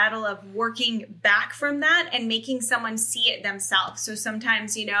this battle of working back from that and making someone see it themselves. So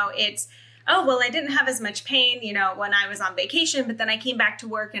sometimes, it's, oh, well, I didn't have as much pain, when I was on vacation, but then I came back to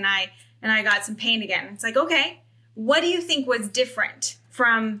work and I got some pain again. It's like, okay, what do you think was different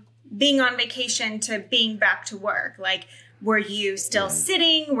from being on vacation to being back to work? Like, were you still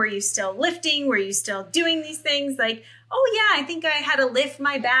sitting? Were you still lifting? Were you still doing these things? Like, oh yeah, I think I had to lift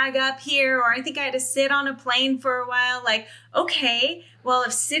my bag up here, or I think I had to sit on a plane for a while. Like, okay, well,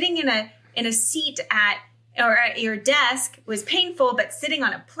 if sitting in a seat at your desk was painful, but sitting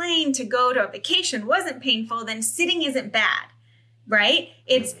on a plane to go to a vacation wasn't painful, then sitting isn't bad, right?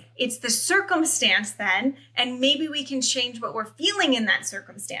 It's the circumstance then, and maybe we can change what we're feeling in that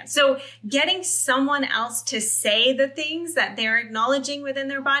circumstance. So getting someone else to say the things that they're acknowledging within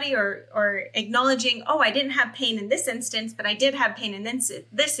their body, or acknowledging, oh, I didn't have pain in this instance, but I did have pain in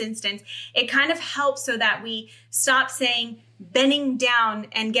this instance, it kind of helps so that we stop saying bending down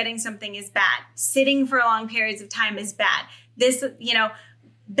and getting something is bad. Sitting for long periods of time is bad. This,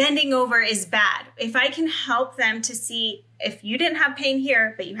 bending over is bad. If I can help them to see, if you didn't have pain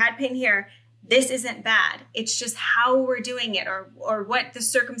here, but you had pain here, this isn't bad. It's just how we're doing it, or what the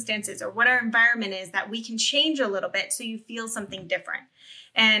circumstances, or what our environment is, that we can change a little bit so you feel something different.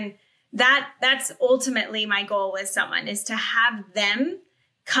 And that's ultimately my goal with someone, is to have them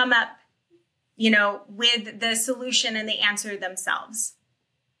come up, with the solution and the answer themselves.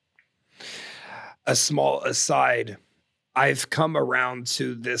 A small aside, I've come around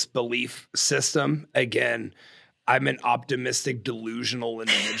to this belief system. Again, I'm an optimistic, delusional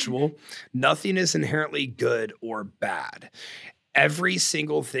individual. Nothing is inherently good or bad. Every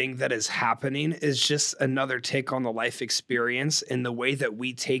single thing that is happening is just another take on the life experience, and the way that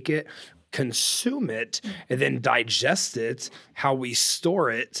we take it, consume it, and then digest it, how we store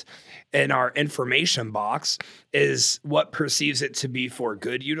it in our information box, is what perceives it to be for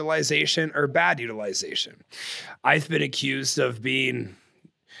good utilization or bad utilization. I've been accused of being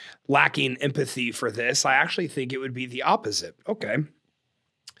lacking empathy for this. I actually think it would be the opposite. Okay.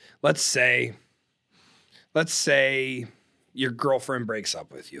 Let's say your girlfriend breaks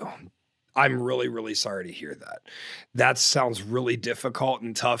up with you. I'm really, really sorry to hear that. That sounds really difficult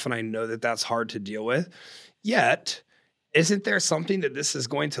and tough, and I know that that's hard to deal with. Yet, isn't there something that this is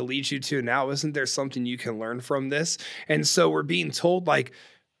going to lead you to now? Isn't there something you can learn from this? And so we're being told, like,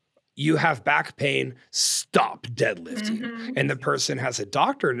 you have back pain, stop deadlifting. Mm-hmm. And the person has a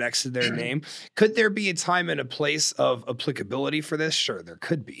doctor next to their name. Could there be a time and a place of applicability for this? Sure, there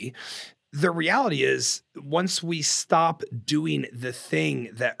could be. The reality is, once we stop doing the thing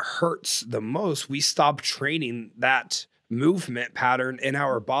that hurts the most, we stop training that movement pattern in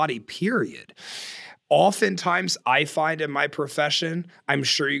our body, period. Oftentimes, I find in my profession, I'm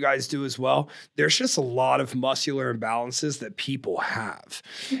sure you guys do as well, there's just a lot of muscular imbalances that people have.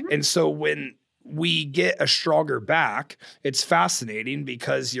 Mm-hmm. And so when we get a stronger back, it's fascinating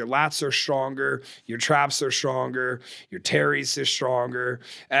because your lats are stronger, your traps are stronger, your teres is stronger,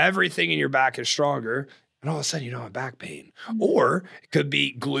 everything in your back is stronger. And all of a sudden, you don't have back pain. Mm-hmm. Or it could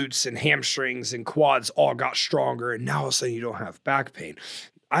be glutes and hamstrings and quads all got stronger, and now all of a sudden you don't have back pain.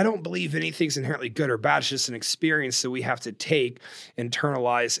 I don't believe anything's inherently good or bad. It's just an experience that we have to take,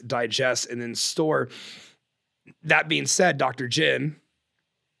 internalize, digest, and then store. That being said, Dr. Jin,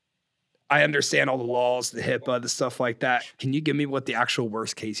 I understand all the laws, the HIPAA, the stuff like that. Can you give me what the actual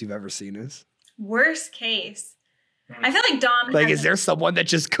worst case you've ever seen is? Worst case? I feel like Dom... is there someone that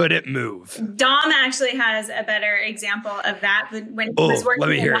just couldn't move? Dom actually has a better example of that when he was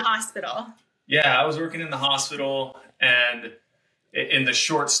working in the hospital. Yeah, I was working in the hospital, and in the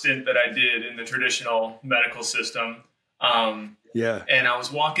short stint that I did in the traditional medical system, and I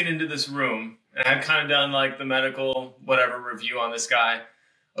was walking into this room, and I had kind of done like the medical whatever review on this guy.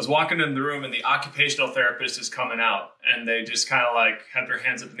 was walking in the room and the occupational therapist is coming out, and they just kind of like have their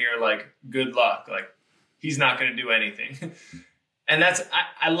hands up in the air, like, good luck. Like, he's not going to do anything. And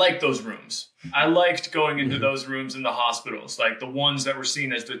I like those rooms. I liked going into those rooms in the hospitals, like the ones that were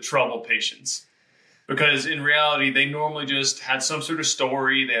seen as the trouble patients. Because in reality, they normally just had some sort of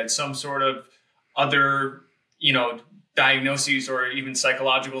story. They had some sort of other, diagnoses or even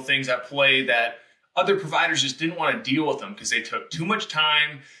psychological things at play that other providers just didn't want to deal with them because they took too much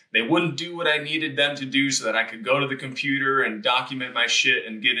time. They wouldn't do what I needed them to do so that I could go to the computer and document my shit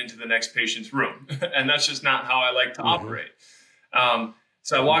and get into the next patient's room. And that's just not how I like to operate.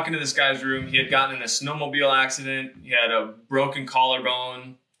 So I walk into this guy's room. He had gotten in a snowmobile accident. He had a broken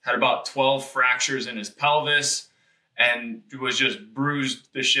collarbone, had about 12 fractures in his pelvis, and was just bruised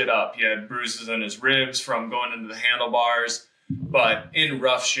the shit up. He had bruises in his ribs from going into the handlebars, but in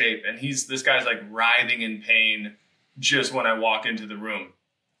rough shape. And this guy's like writhing in pain just when I walk into the room.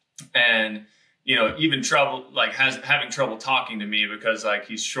 And, even having trouble talking to me because like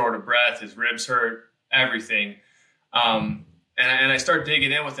he's short of breath, his ribs hurt, everything. And I start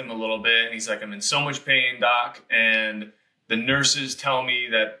digging in with him a little bit, and he's like, I'm in so much pain, doc. And the nurses tell me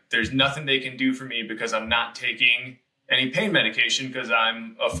that there's nothing they can do for me because I'm not taking any pain medication because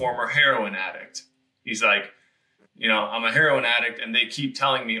I'm a former heroin addict. He's like, I'm a heroin addict, and they keep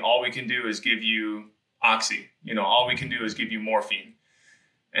telling me all we can do is give you oxy. All we can do is give you morphine.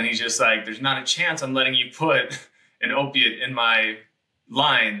 And he's just like, there's not a chance I'm letting you put an opiate in my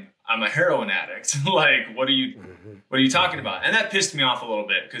line. I'm a heroin addict. Like, what are you talking about? And that pissed me off a little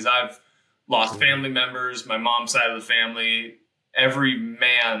bit because I've lost family members, my mom's side of the family. Every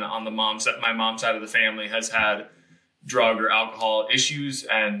man on my mom's side of the family has had drug or alcohol issues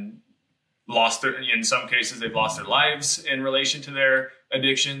and in some cases, they've lost their lives in relation to their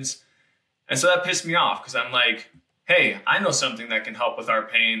addictions. And so that pissed me off because I'm like, hey, I know something that can help with our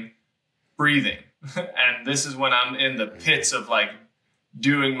pain, breathing. And this is when I'm in the pits of like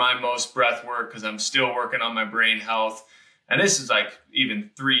doing my most breath work because I'm still working on my brain health. And this is like even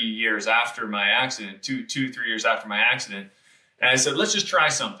 3 years after my accident, 3 years after my accident. And I said, let's just try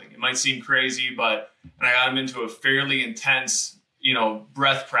something. It might seem crazy, and I got him into a fairly intense,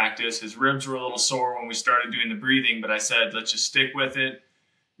 breath practice. His ribs were a little sore when we started doing the breathing, but I said, let's just stick with it.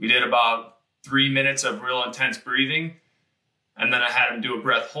 We did about 3 minutes of real intense breathing. And then I had him do a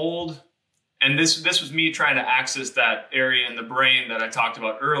breath hold. And this was me trying to access that area in the brain that I talked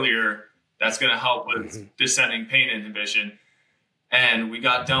about earlier that's going to help with descending pain inhibition. And we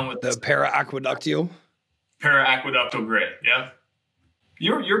got done with the paraaqueductal gray. Yeah.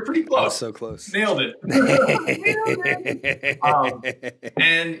 You're pretty close. I was so close. Nailed it.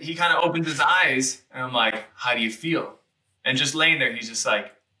 And he kind of opened his eyes and I'm like, how do you feel? And just laying there, he's just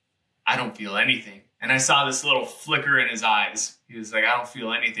like, I don't feel anything. And I saw this little flicker in his eyes. He was like, I don't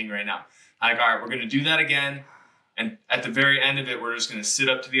feel anything right now. I'm like, all right, we're going to do that again. And at the very end of it, we're just going to sit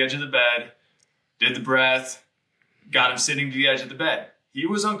up to the edge of the bed, did the breath, got him sitting to the edge of the bed. He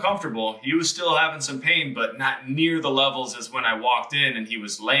was uncomfortable. He was still having some pain, but not near the levels as when I walked in and he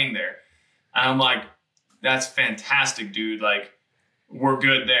was laying there. And I'm like, that's fantastic, dude. Like, we're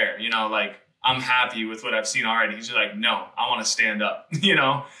good there. Like, I'm happy with what I've seen already. He's just like, no, I want to stand up,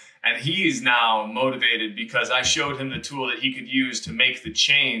 And he's now motivated because I showed him the tool that he could use to make the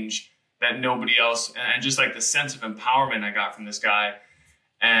change that nobody else, and just like the sense of empowerment I got from this guy.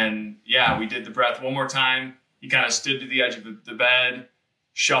 And yeah, we did the breath one more time. He kind of stood to the edge of the bed,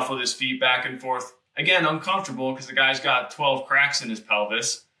 shuffled his feet back and forth. Again, uncomfortable because the guy's got 12 cracks in his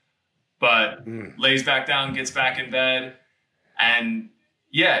pelvis, but lays back down, gets back in bed. And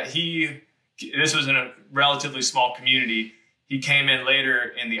yeah, this was in a relatively small community. He came in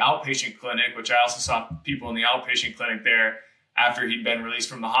later in the outpatient clinic, which I also saw people in the outpatient clinic there after he'd been released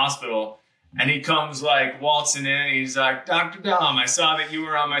from the hospital. And he comes like waltzing in. He's like, Dr. Dom, I saw that you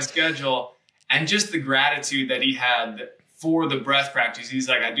were on my schedule. And just the gratitude that he had for the breath practice. He's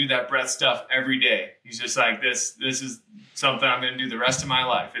like, I do that breath stuff every day. He's just like, this is something I'm going to do the rest of my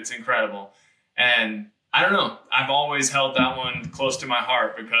life. It's incredible. And I don't know. I've always held that one close to my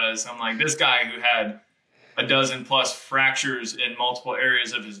heart because I'm like, this guy who had a dozen plus fractures in multiple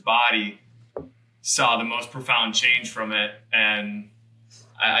areas of his body saw the most profound change from it. And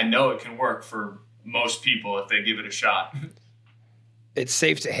I know it can work for most people if they give it a shot. It's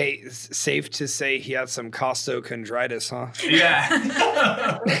safe to say he had some costochondritis, huh?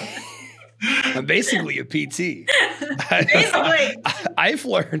 Yeah. I'm basically a PT. Basically. I've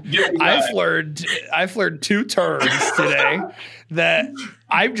learned 2 terms today that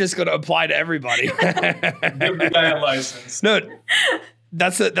I'm just going to apply to everybody. Give the guy a license. No,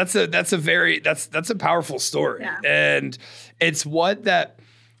 that's a powerful story. Yeah. And it's what that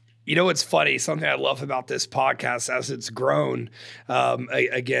You know what's funny? Something I love about this podcast as it's grown.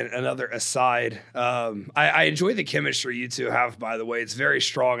 Again, another aside. I enjoy the chemistry you two have. By the way, it's very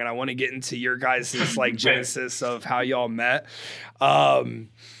strong, and I want to get into your guys' like genesis of how y'all met.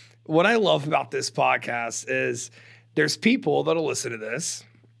 What I love about this podcast is there's people that'll listen to this.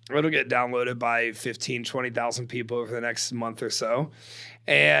 It'll get downloaded by 15, 20,000 people over the next month or so,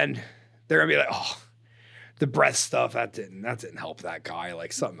 and they're gonna be like, "Oh, the breath stuff, that didn't help that guy,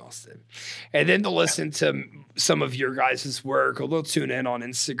 like something else did." And then they'll listen to some of your guys' work, or they'll tune in on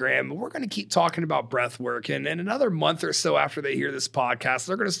Instagram. We're going to keep talking about breath work. And in another month or so after they hear this podcast,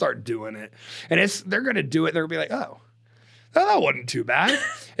 they're going to start doing it. And they're going to do it. They're going to be like, oh, that wasn't too bad.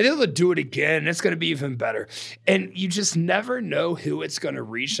 And then they'll do it again, and it's going to be even better. And you just never know who it's going to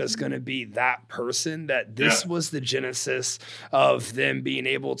reach that's going to be that person, that this was the genesis of them being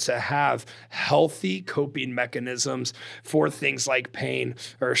able to have healthy coping mechanisms for things like pain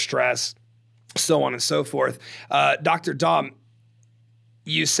or stress, so on and so forth. Dr. Dom,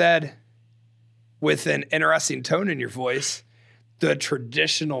 you said with an interesting tone in your voice, the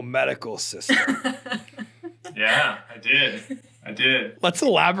traditional medical system. Yeah, I did. Let's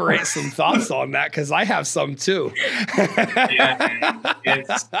elaborate some thoughts on that, because I have some too. Yeah,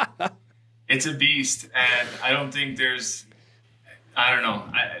 man. It's a beast, and I don't think it's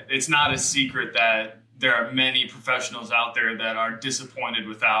not a secret that there are many professionals out there that are disappointed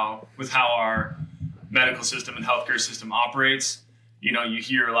with how our medical system and healthcare system operates. You know, you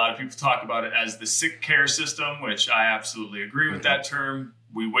hear a lot of people talk about it as the sick care system, which I absolutely agree with that term.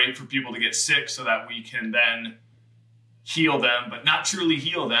 We wait for people to get sick so that we can then heal them, but not truly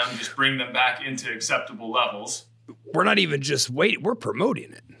heal them, just bring them back into acceptable levels. We're not even just waiting, we're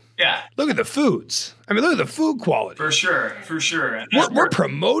promoting it. Yeah. Look at the foods. I mean, look at the food quality. For sure. We're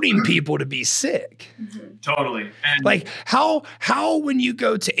promoting people to be sick. Mm-hmm. Totally. And like how when you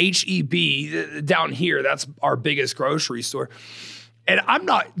go to HEB down here, that's our biggest grocery store. And I'm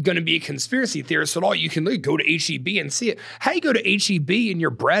not going to be a conspiracy theorist at all. You can go to HEB and see it. How you go to HEB and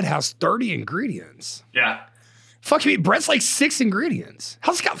your bread has 30 ingredients? Yeah. Fuck me, bread's like 6 ingredients.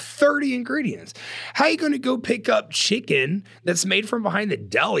 How's it got 30 ingredients? How you going to go pick up chicken that's made from behind the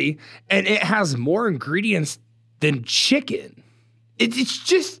deli and it has more ingredients than chicken? It's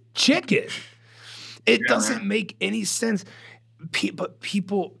just chicken. It doesn't make any sense. But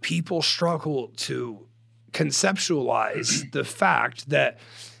people struggle to conceptualize the fact that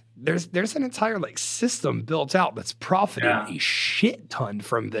there's an entire like system built out that's profiting a shit ton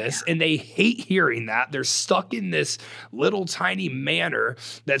from this, and they hate hearing that. They're stuck in this little tiny manor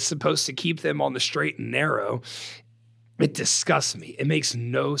that's supposed to keep them on the straight and narrow. It disgusts me. It makes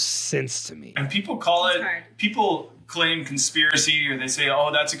no sense to me. And people claim conspiracy, or they say,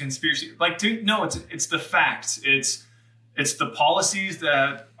 "Oh, that's a conspiracy." No, it's the facts. It's the policies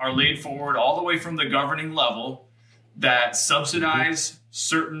that are laid forward all the way from the governing level that subsidize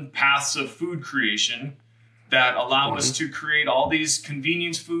certain paths of food creation, that allow us to create all these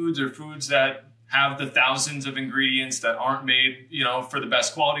convenience foods, or foods that have the thousands of ingredients that aren't made, for the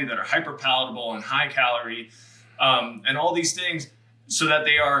best quality, that are hyper palatable and high calorie, and all these things, so that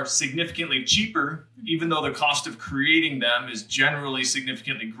they are significantly cheaper, even though the cost of creating them is generally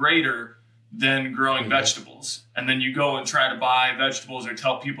significantly greater than growing vegetables. And then you go and try to buy vegetables, or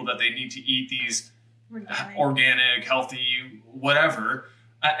tell people that they need to eat these organic, healthy, whatever.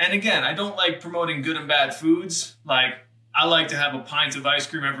 And again, I don't like promoting good and bad foods. Like, I like to have a pint of ice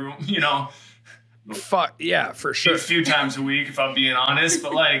cream Fuck yeah, for sure. A few times a week, if I'm being honest.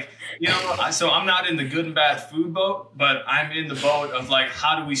 But so I'm not in the good and bad food boat, but I'm in the boat of like,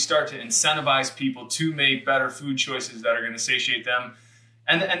 how do we start to incentivize people to make better food choices that are going to satiate them?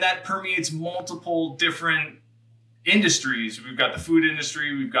 And that permeates multiple different industries. We've got the food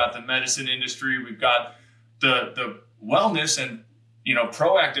industry, we've got the medicine industry, we've got the wellness and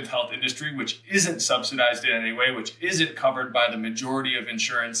proactive health industry, which isn't subsidized in any way, which isn't covered by the majority of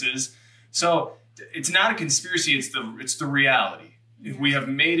insurances. So it's not a conspiracy, it's the reality. We have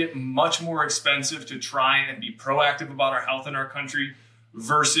made it much more expensive to try and be proactive about our health in our country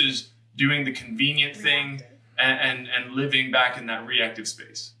versus doing the convenient thing and living back in that reactive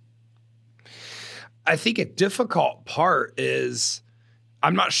space. I think a difficult part is,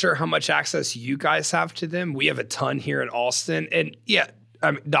 I'm not sure how much access you guys have to them. We have a ton here in Austin. And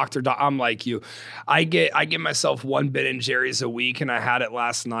Dr. I'm like you. I get myself one Ben & Jerry's a week, and I had it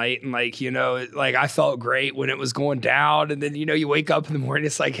last night. And I felt great when it was going down. And then, you wake up in the morning,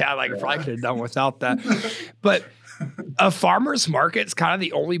 it's like, I probably could have done without that. But a farmer's market's kind of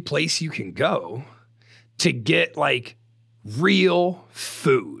the only place you can go to get real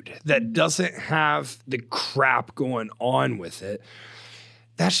food that doesn't have the crap going on with it.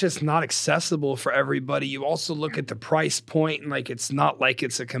 that's just not accessible for everybody. You also look at the price point, and like it's not like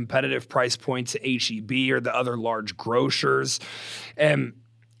it's a competitive price point to H-E-B or the other large grocers.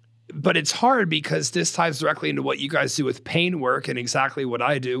 But it's hard because this ties directly into what you guys do with pain work and exactly what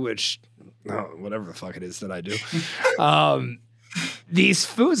I do, which whatever the fuck it is that I do. These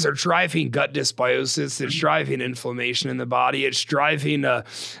foods are driving gut dysbiosis. It's driving inflammation in the body. It's driving a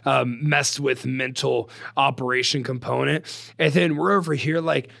messed with mental operation component. And then we're over here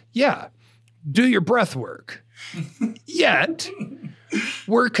like, yeah, do your breath work. Yet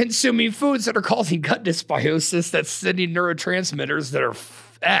we're consuming foods that are causing gut dysbiosis that's sending neurotransmitters that are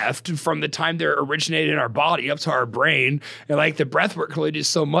effed from the time they're originated in our body up to our brain. And like the breath work really does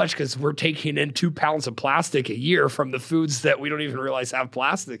so much because we're taking in 2 pounds of plastic a year from the foods that we don't even realize have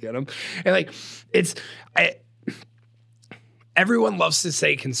plastic in them. And like everyone loves to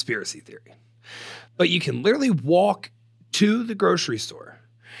say conspiracy theory, but you can literally walk to the grocery store.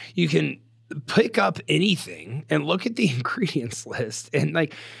 You can pick up anything and look at the ingredients list. And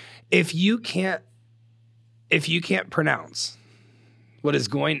like, if you can't pronounce what is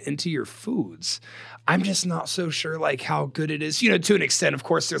going into your foods, I'm just not so sure like how good it is. To an extent, of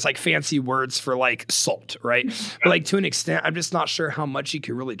course, there's like fancy words for like salt, right? But like to an extent, I'm just not sure how much you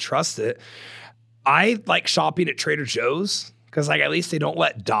can really trust it. I like shopping at Trader Joe's because like at least they don't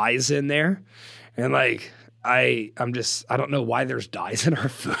let dyes in there. And like I don't know why there's dyes in our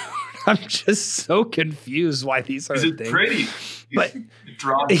food. I'm just so confused why these are things. Pretty? But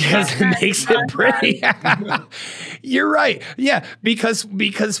because it makes it pretty. You're right. Yeah, because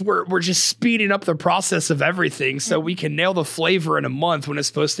we're just speeding up the process of everything so we can nail the flavor in a month when it's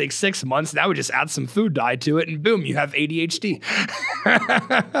supposed to take 6 months. Now we just add some food dye to it and boom, you have ADHD.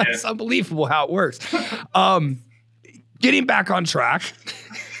 It's unbelievable how it works. Getting back on track,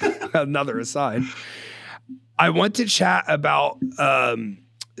 another aside. I want to chat about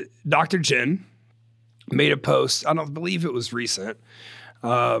Dr. Jen made a post. I don't believe it was recent.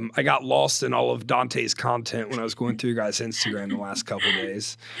 I got lost in all of Dante's content when I was going through your guys' Instagram the last couple of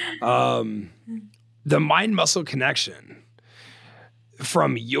days. The mind-muscle connection,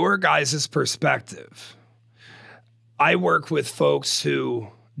 from your guys' perspective, I work with folks who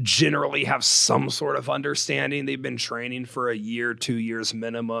generally have some sort of understanding. They've been training for a year, 2 years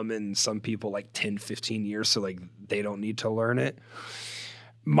minimum, and some people like 10, 15 years, so like they don't need to learn it.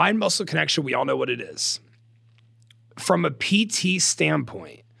 Mind-muscle connection, we all know what it is. From a PT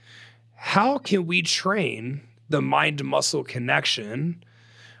standpoint, how can we train the mind-muscle connection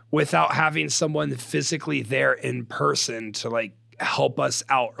without having someone physically there in person to like help us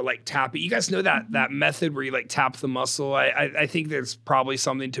out or like tap it? You guys know that method where you like tap the muscle? I think there's probably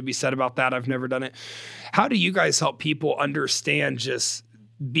something to be said about that. I've never done it. How do you guys help people understand just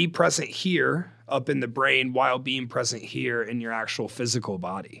be present here up in the brain while being present here in your actual physical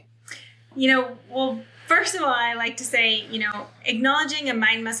body? Well, first of all, I like to say, acknowledging a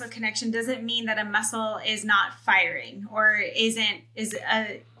mind-muscle connection doesn't mean that a muscle is not firing or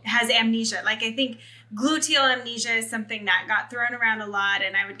has amnesia. Like, I think gluteal amnesia is something that got thrown around a lot,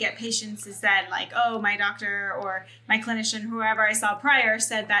 and I would get patients who said like, oh, my doctor or my clinician, whoever I saw prior,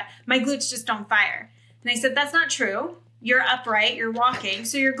 said that my glutes just don't fire. And I said, that's not true. You're upright, you're walking,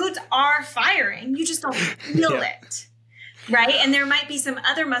 so your glutes are firing. You just don't feel it, right? And there might be some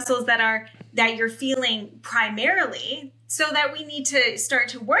other muscles that you're feeling primarily, so that we need to start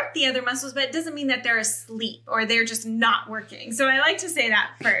to work the other muscles, but it doesn't mean that they're asleep or they're just not working. So I like to say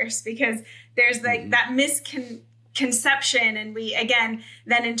that first, because there's like that misconception, and we, again,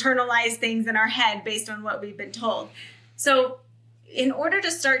 then internalize things in our head based on what we've been told. So in order to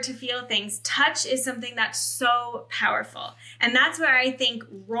start to feel things, touch is something that's so powerful. And that's where I think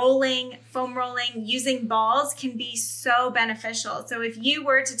rolling, foam rolling, using balls can be so beneficial. So if you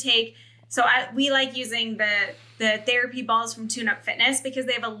were to take, we like using the therapy balls from Tune Up Fitness because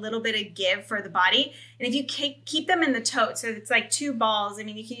they have a little bit of give for the body. And if you keep them in the tote, so it's like 2 balls. I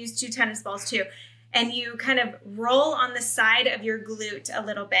mean, you can use 2 tennis balls too. And you kind of roll on the side of your glute a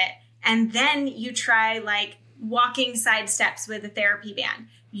little bit. And then you try like walking side steps with a therapy band.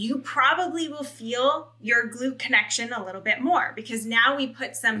 You probably will feel your glute connection a little bit more, because now we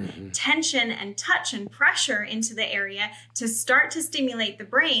put some tension and touch and pressure into the area to start to stimulate the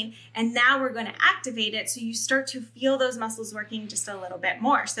brain. And now we're going to activate it. So you start to feel those muscles working just a little bit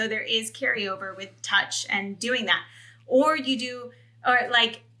more. So there is carryover with touch and doing that. Or you do,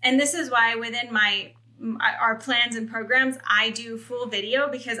 and this is why within our plans and programs, I do full video,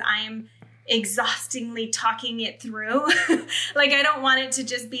 because I am exhaustingly talking it through. Like, I don't want it to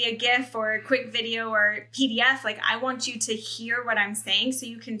just be a GIF or a quick video or PDF. Like, I want you to hear what I'm saying so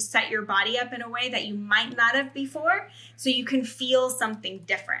you can set your body up in a way that you might not have before, so you can feel something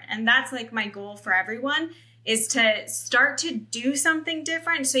different. And that's like my goal for everyone, is to start to do something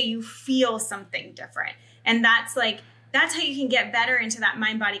different so you feel something different. And that's how you can get better into that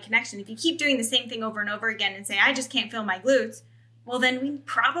mind-body connection. If you keep doing the same thing over and over again and say, I just can't feel my glutes, well, then we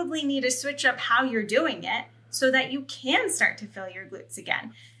probably need to switch up how you're doing it so that you can start to feel your glutes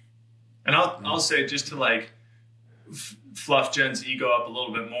again. And I'll say, just to like fluff Jen's ego up a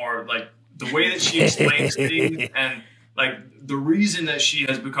little bit more, like the way that she explains things, and like the reason that she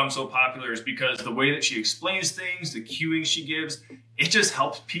has become so popular is because the way that she explains things, the cueing she gives, it just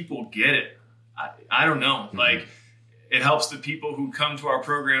helps people get it. I don't know. Like, it helps the people who come to our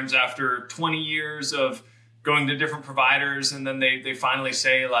programs after 20 years of going to different providers, and then they finally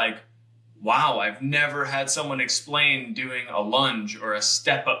say, like, wow, I've never had someone explain doing a lunge or a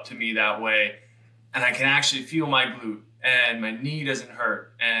step up to me that way, and I can actually feel my glute and my knee doesn't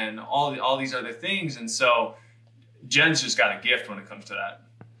hurt and all these other things. And so Jen's just got a gift when it comes to that.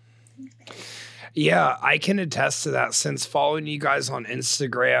 Yeah, I can attest to that. Since following you guys on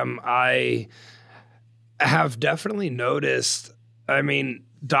Instagram, I have definitely noticed, I mean,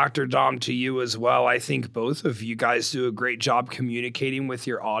 Dr. Dom, to you as well, I think both of you guys do a great job communicating with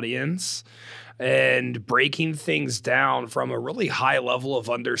your audience and breaking things down from a really high level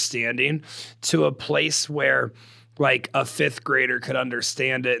of understanding to a place where like a fifth grader could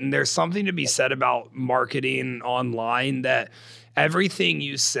understand it. And there's something to be said about marketing online that everything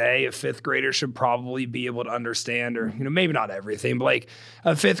you say, a fifth grader should probably be able to understand, or, you know, maybe not everything, but like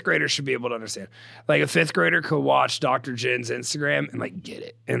a fifth grader should be able to understand. Like a fifth grader could watch Dr. Jen's Instagram and like get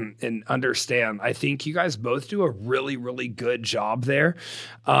it and understand. I think you guys both do a really, really good job there.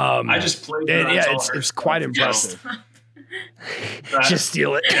 I just played her. And yeah, it's quite impressive. Just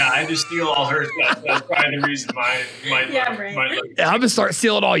steal it. Yeah, I just steal all her stuff. That's probably the reason my Yeah, I'm gonna start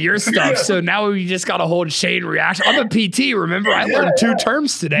stealing all your stuff. So now we just got to hold chain reaction. I'm a PT. Remember, I learned 2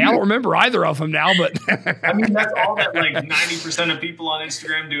 terms today. I don't remember either of them now, but I mean, that's all that like 90% of people on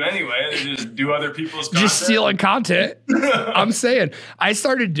Instagram do anyway. They just do other people's content. Just stealing content. I'm saying I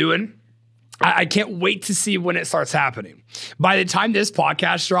started doing. I can't wait to see when it starts happening. By the time this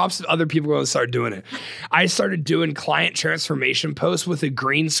podcast drops, other people are going to start doing it. I started doing client transformation posts with a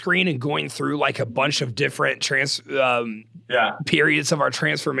green screen and going through like a bunch of different periods of our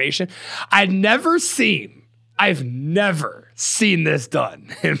transformation. I've never seen this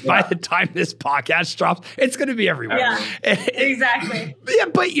done. And by the time this podcast drops, it's going to be everywhere. Yeah, exactly. Yeah,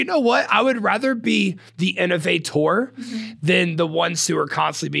 but you know what? I would rather be the innovator than the ones who are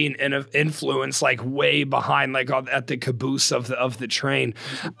constantly being influenced, like way behind, like at the caboose of the train.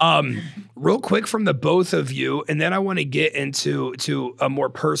 Real quick from the both of you, and then I want to get into a more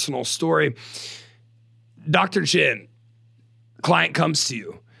personal story. Dr. Jen, client comes to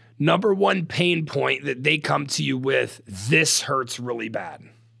you. Number one pain point that they come to you with, this hurts really bad.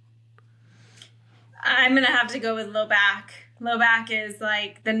 I'm going to have to go with low back. Low back is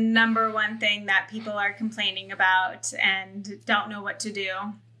like the number one thing that people are complaining about and don't know what to do.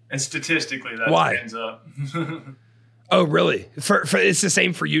 And statistically, that stands up. Oh, really? For it's the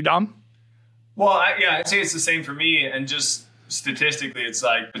same for you, Dom? Well, I'd say it's the same for me. And just statistically, it's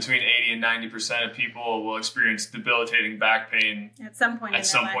like between 80 and 90% of people will experience debilitating back pain at some point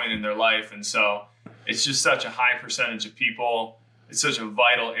in their life. And so it's just such a high percentage of people. It's such a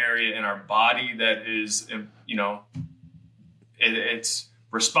vital area in our body that is, you know, it's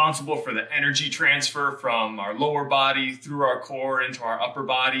responsible for the energy transfer from our lower body through our core into our upper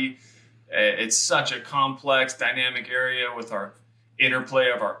body. It's such a complex, dynamic area with our interplay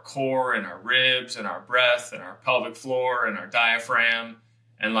of our core and our ribs and our breath and our pelvic floor and our diaphragm.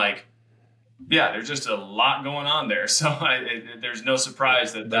 And like, yeah, there's just a lot going on there. So there's no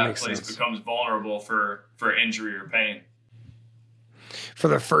surprise that place becomes vulnerable for injury or pain. For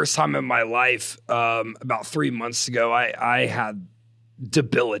the first time in my life, about 3 months ago, I had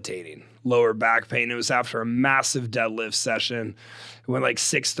debilitating lower back pain. It was after a massive deadlift session. It went like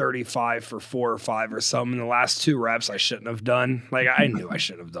 635 for 4 or 5 or something. The last 2 reps I shouldn't have done. Like I knew I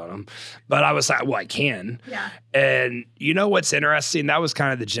shouldn't have done them, but I was like, well, I can. Yeah. And you know what's interesting? That was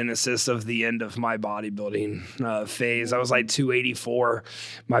kind of the genesis of the end of my bodybuilding phase. I was like 284.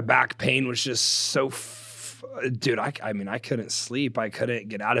 My back pain was just so dude, I mean, I couldn't sleep. I couldn't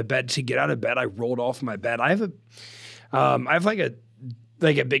get out of bed. To get out of bed, I rolled off my bed. I have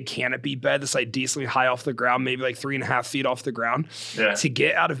like a big canopy bed that's like decently high off the ground, maybe like 3.5 feet off the ground. Yeah. To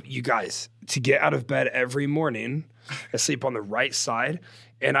get out of bed every morning, I sleep on the right side.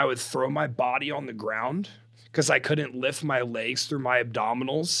 and I would throw my body on the ground because I couldn't lift my legs through my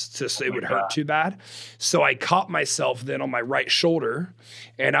abdominals so it would hurt too bad. So I caught myself then on my right shoulder,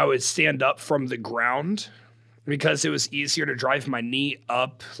 and I would stand up from the ground because it was easier to drive my knee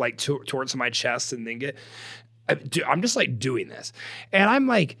up like towards my chest and then get. I'm just like doing this, and I'm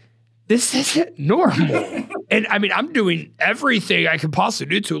like, this isn't normal. And I mean, I'm doing everything I could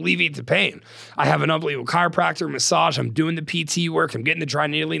possibly do to alleviate the pain. I have an unbelievable chiropractor, massage. I'm doing the PT work. I'm getting the dry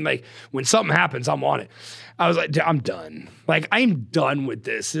needling. Like when something happens, I'm on it. I was like, I'm done. Like I'm done with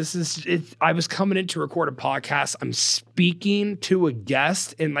this. This is it. I was coming in to record a podcast. I'm speaking to a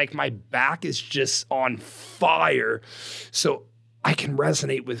guest and like my back is just on fire. So I can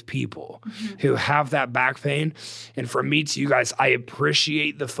resonate with people who have that back pain. And from me to you guys, I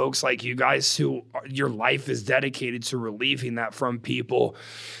appreciate the folks like you guys who your life is dedicated to relieving that from people.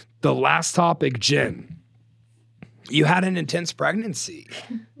 The last topic, Jen, you had an intense pregnancy.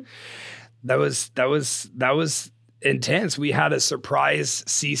 That was intense. We had a surprise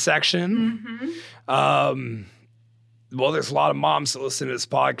C-section. Well, there's a lot of moms that listen to this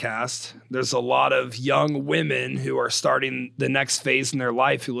podcast. There's a lot of young women who are starting the next phase in their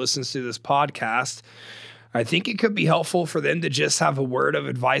life who listens to this podcast. I think it could be helpful for them to just have a word of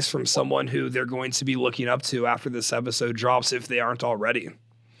advice from someone who they're going to be looking up to after this episode drops if they aren't already.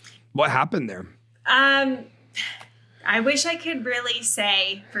 What happened there? I wish I could really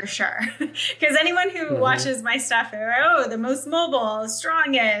say for sure, because anyone who watches my stuff, the most mobile,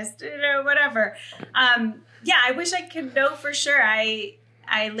 strongest, whatever. Yeah, I wish I could know for sure. I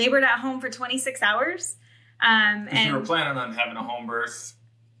labored at home for 26 hours. And you were planning on having a home birth.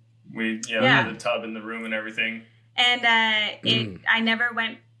 We had the tub in the room and everything. And I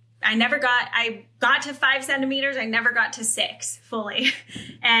got to 5 centimeters. I never got to 6 fully.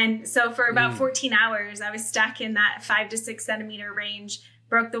 And so for about 14 hours, I was stuck in that 5 to 6 centimeter range,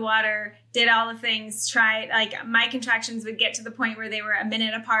 broke the water, did all the things, tried, like my contractions would get to the point where they were a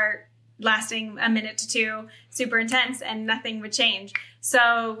minute apart, lasting a minute to 2, super intense, and nothing would change.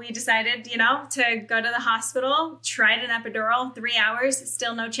 So we decided, to go to the hospital, tried an epidural, 3 hours,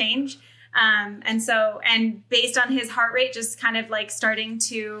 still no change. And based on his heart rate just kind of like starting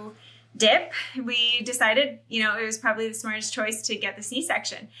to dip, we decided, it was probably the smartest choice to get the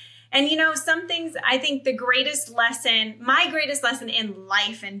C-section. And, some things, I think my greatest lesson in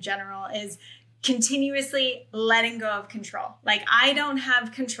life in general is continuously letting go of control. Like I don't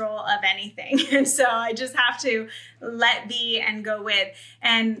have control of anything. And so I just have to let be and go with.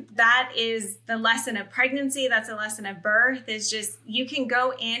 And that is the lesson of pregnancy. That's a lesson of birth, is just, you can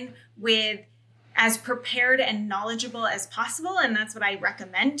go in with as prepared and knowledgeable as possible. And that's what I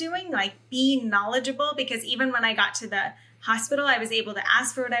recommend doing. Like be knowledgeable, because even when I got to the hospital, I was able to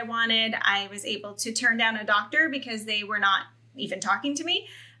ask for what I wanted. I was able to turn down a doctor because they were not even talking to me.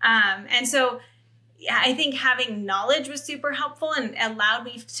 And so I think having knowledge was super helpful and allowed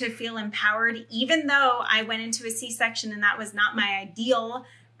me to feel empowered, even though I went into a C-section and that was not my ideal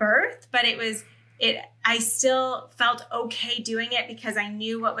birth, but I still felt okay doing it because I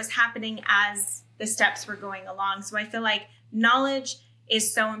knew what was happening as the steps were going along. So I feel like knowledge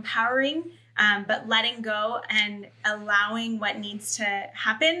is so empowering, but letting go and allowing what needs to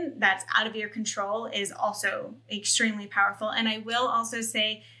happen that's out of your control is also extremely powerful. And I will also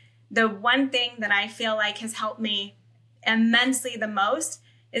say, the one thing that I feel like has helped me immensely the most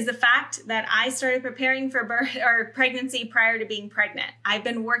is the fact that I started preparing for birth or pregnancy prior to being pregnant. I've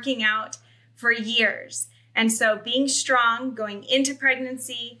been working out for years. And so being strong, going into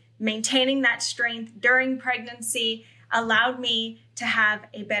pregnancy, maintaining that strength during pregnancy allowed me to have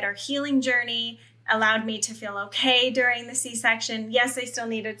a better healing journey, allowed me to feel okay during the C-section. Yes, I still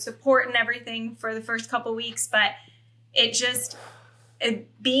needed support and everything for the first couple weeks, but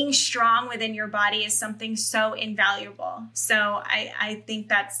being strong within your body is something so invaluable. So I think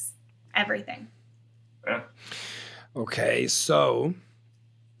that's everything. Yeah. Okay, so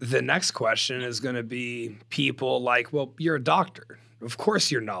the next question is going to be people like, well, you're a doctor. Of course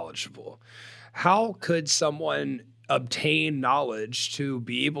you're knowledgeable. How could someone obtain knowledge to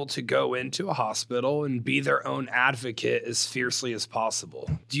be able to go into a hospital and be their own advocate as fiercely as possible?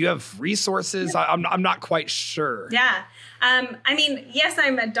 Do you have resources? Yeah. I'm not quite sure. Yeah. Yes,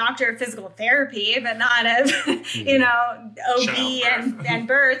 I'm a doctor of physical therapy, but not of, OB and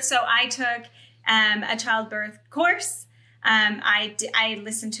birth. So I took a childbirth course. I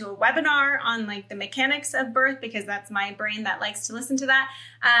listened to a webinar on like the mechanics of birth because that's my brain that likes to listen to that.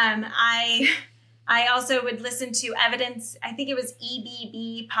 I also would listen to I think it was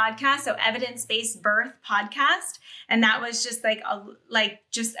EBB podcast, so evidence-based birth podcast. And that was just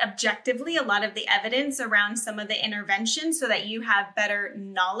just objectively a lot of the evidence around some of the interventions so that you have better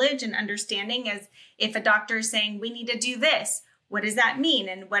knowledge and understanding as if a doctor is saying, we need to do this, what does that mean?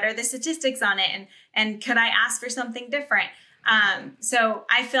 And what are the statistics on it? And could I ask for something different? So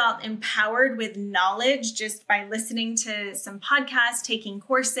I felt empowered with knowledge just by listening to some podcasts, taking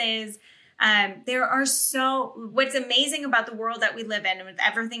courses. What's amazing about the world that we live in and with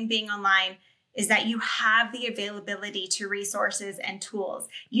everything being online is that you have the availability to resources and tools.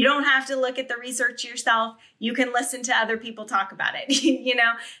 You don't have to look at the research yourself. You can listen to other people talk about it.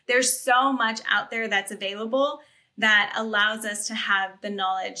 There's so much out there that's available that allows us to have the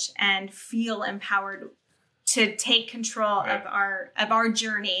knowledge and feel empowered to take control of our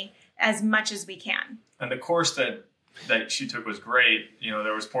journey as much as we can. And the course that she took was great.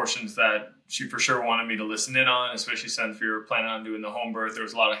 There was portions that she for sure wanted me to listen in on, especially since we were planning on doing the home birth. There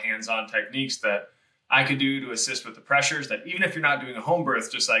was a lot of hands-on techniques that I could do to assist with the pressures that even if you're not doing a home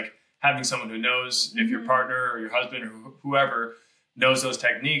birth, just like having someone who knows if your partner or your husband or whoever knows those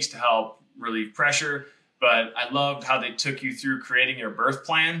techniques to help relieve pressure. But I loved how they took you through creating your birth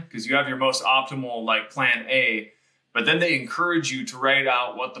plan because you have your most optimal plan A, but then they encourage you to write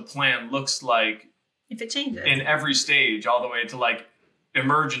out what the plan looks like if it changes in every stage, all the way to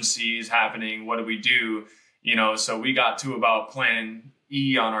emergencies happening. What do we do? So we got to about plan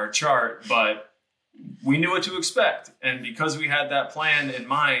E on our chart, but we knew what to expect. And because we had that plan in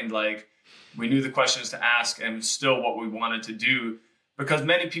mind, we knew the questions to ask and still what we wanted to do. Because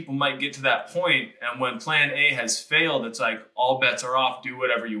many people might get to that point, and when plan A has failed, it's all bets are off, do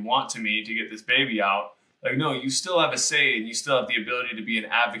whatever you want to me to get this baby out. No, you still have a say, and you still have the ability to be an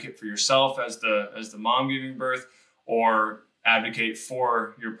advocate for yourself as the mom giving birth, or advocate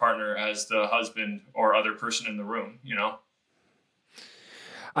for your partner as the husband or other person in the room,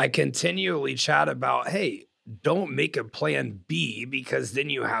 I continually chat about, hey, don't make a plan B because then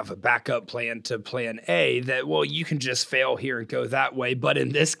you have a backup plan to plan A that, you can just fail here and go that way. But in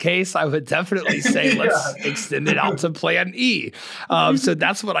this case, I would definitely say let's extend it out to plan E. So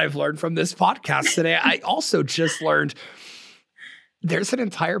that's what I've learned from this podcast today. I also just learned there's an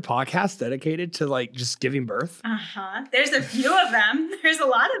entire podcast dedicated to just giving birth. There's a few of them. There's a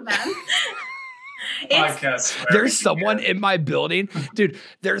lot of them. There's someone in my building, dude.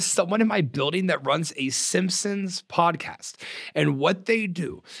 There's someone in my building that runs a Simpsons podcast. And what they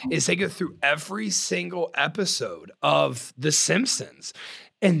do is they go through every single episode of The Simpsons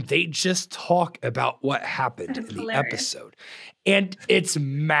and they just talk about what happened in the episode. And it's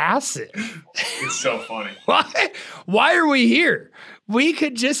massive. It's so funny. Why are we here? We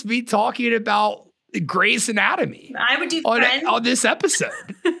could just be talking about Grey's Anatomy. I would do on this episode.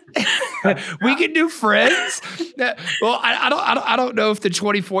 We can do Friends. Well, I don't know if the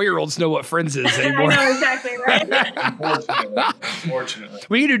 24-year-olds know what Friends is anymore. I know exactly right. Unfortunately.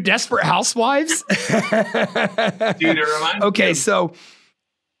 We can do Desperate Housewives. Dude, it reminds me. Okay, so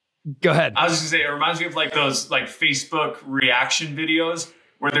go ahead. I was just gonna say, it reminds me of those Facebook reaction videos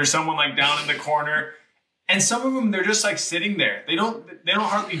where there's someone down in the corner. And some of them, they're just sitting there. They don't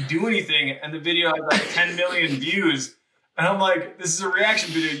hardly do anything. And the video has 10 million views. And I'm this is a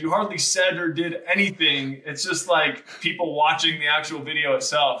reaction video. You hardly said or did anything. It's just people watching the actual video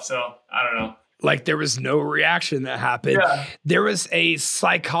itself. So I don't know. There was no reaction that happened. Yeah. There was a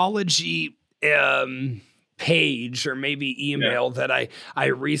psychology page or maybe email that I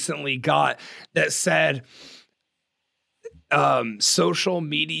recently got that said social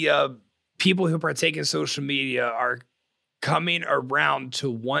media, people who partake in social media are coming around to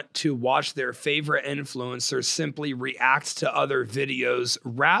want to watch their favorite influencer simply react to other videos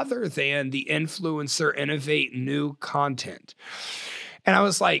rather than the influencer innovate new content. And I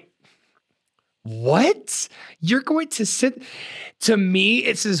was like, what? You're going to sit? To me,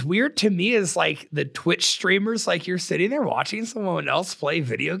 it's as weird to me as the Twitch streamers. You're sitting there watching someone else play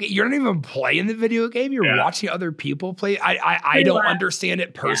video game. You're not even playing the video game. You're watching other people play. I don't understand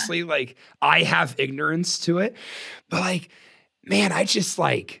it personally. Yeah. I have ignorance to it, but man, I just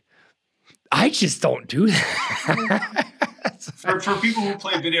don't do that. For people who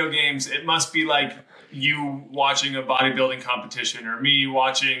play video games, it must be you watching a bodybuilding competition or me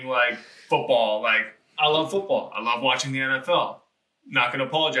watching football. I love football. I love watching the NFL. Not going to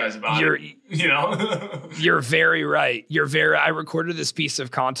apologize about it. You're very right. I recorded this piece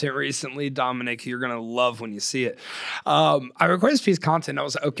of content recently, Domenic. You're going to love when you see it. I recorded this piece of content. And I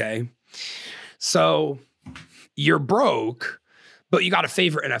was like, okay, so you're broke, but you got a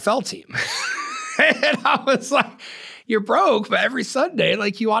favorite NFL team. And I was like, you're broke, but every Sunday,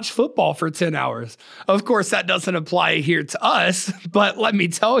 like you watch football for 10 hours. Of course, that doesn't apply here to us, but let me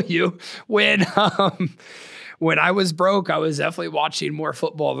tell you, when I was broke, I was definitely watching more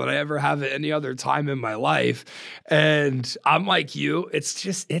football than I ever have at any other time in my life. And I'm like you,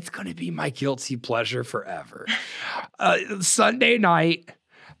 it's going to be my guilty pleasure forever. Sunday night,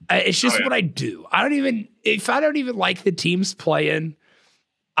 it's just what I do. If I don't even like the teams playing,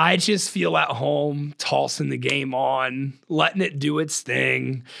 I just feel at home tossing the game on, letting it do its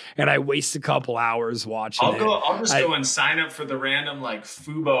thing, and I waste a couple hours watching it. I'll just go and sign up for the random like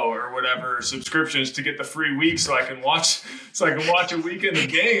Fubo or whatever subscriptions to get the free week so I can watch a weekend of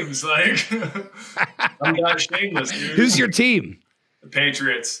games. Like I'm not shameless, dude. Who's your team? The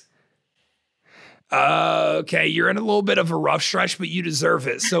Patriots. Okay, you're in a little bit of a rough stretch, but you deserve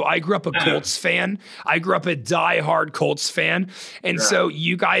it. So I grew up a Colts fan. I grew up a diehard Colts fan. And so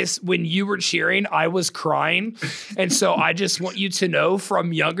you guys, when you were cheering, I was crying. And so I just want you to know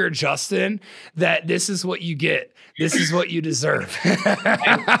from younger Justin that this is what you get. This is what you deserve.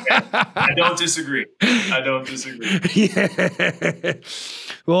 I don't disagree. Yeah.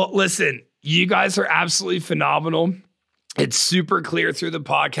 Well, listen, you guys are absolutely phenomenal. It's super clear through the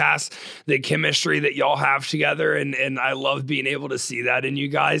podcast, the chemistry that y'all have together. And I love being able to see that in you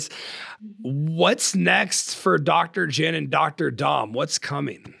guys. What's next for Dr. Jen and Dr. Dom? What's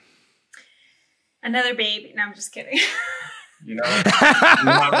coming? Another baby. No, I'm just kidding. You know, you're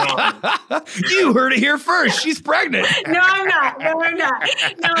not wrong. You heard it here first. She's pregnant. No, I'm not.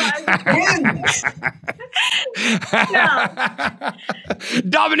 No.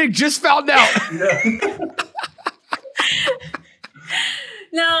 Domenic just found out.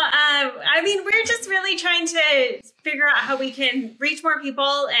 No, I mean, we're just really trying to figure out how we can reach more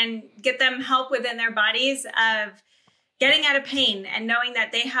people and get them help within their bodies of getting out of pain and knowing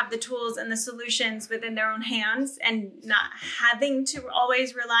that they have the tools and the solutions within their own hands and not having to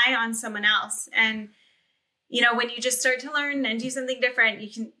always rely on someone else. And, you know, when you just start to learn and do something different,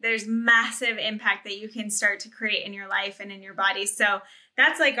 there's massive impact that you can start to create in your life and in your body. So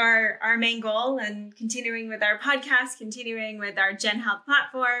that's like our main goal, and continuing with our podcast, continuing with our Gen Health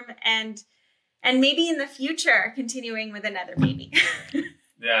platform, and maybe in the future, continuing with another baby.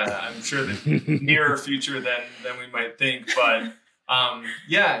 Yeah, I'm sure the nearer future than we might think. But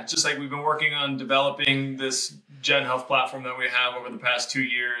just like we've been working on developing this Gen Health platform that we have over the past 2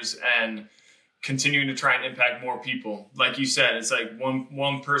 years and continuing to try and impact more people. Like you said, it's like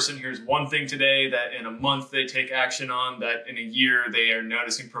one person hears one thing today that in a month they take action on, that in a year they are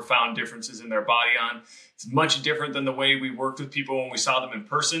noticing profound differences in their body on. It's much different than the way we worked with people when we saw them in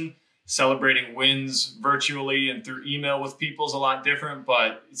person. Celebrating wins virtually and through email with people is a lot different,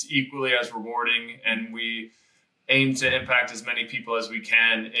 but it's equally as rewarding. And we aim to impact as many people as we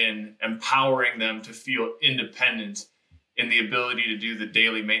can in empowering them to feel independent in the ability to do the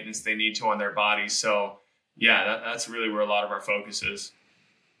daily maintenance they need to on their bodies. So yeah, that's really where a lot of our focus is.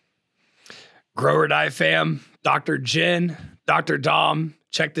 Grow or Die fam, Dr. Jen, Dr. Dom,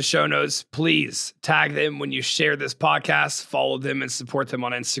 check the show notes. Please tag them when you share this podcast, follow them and support them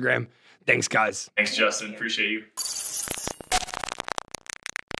on Instagram. Thanks, guys. Thanks, Justin. Appreciate you.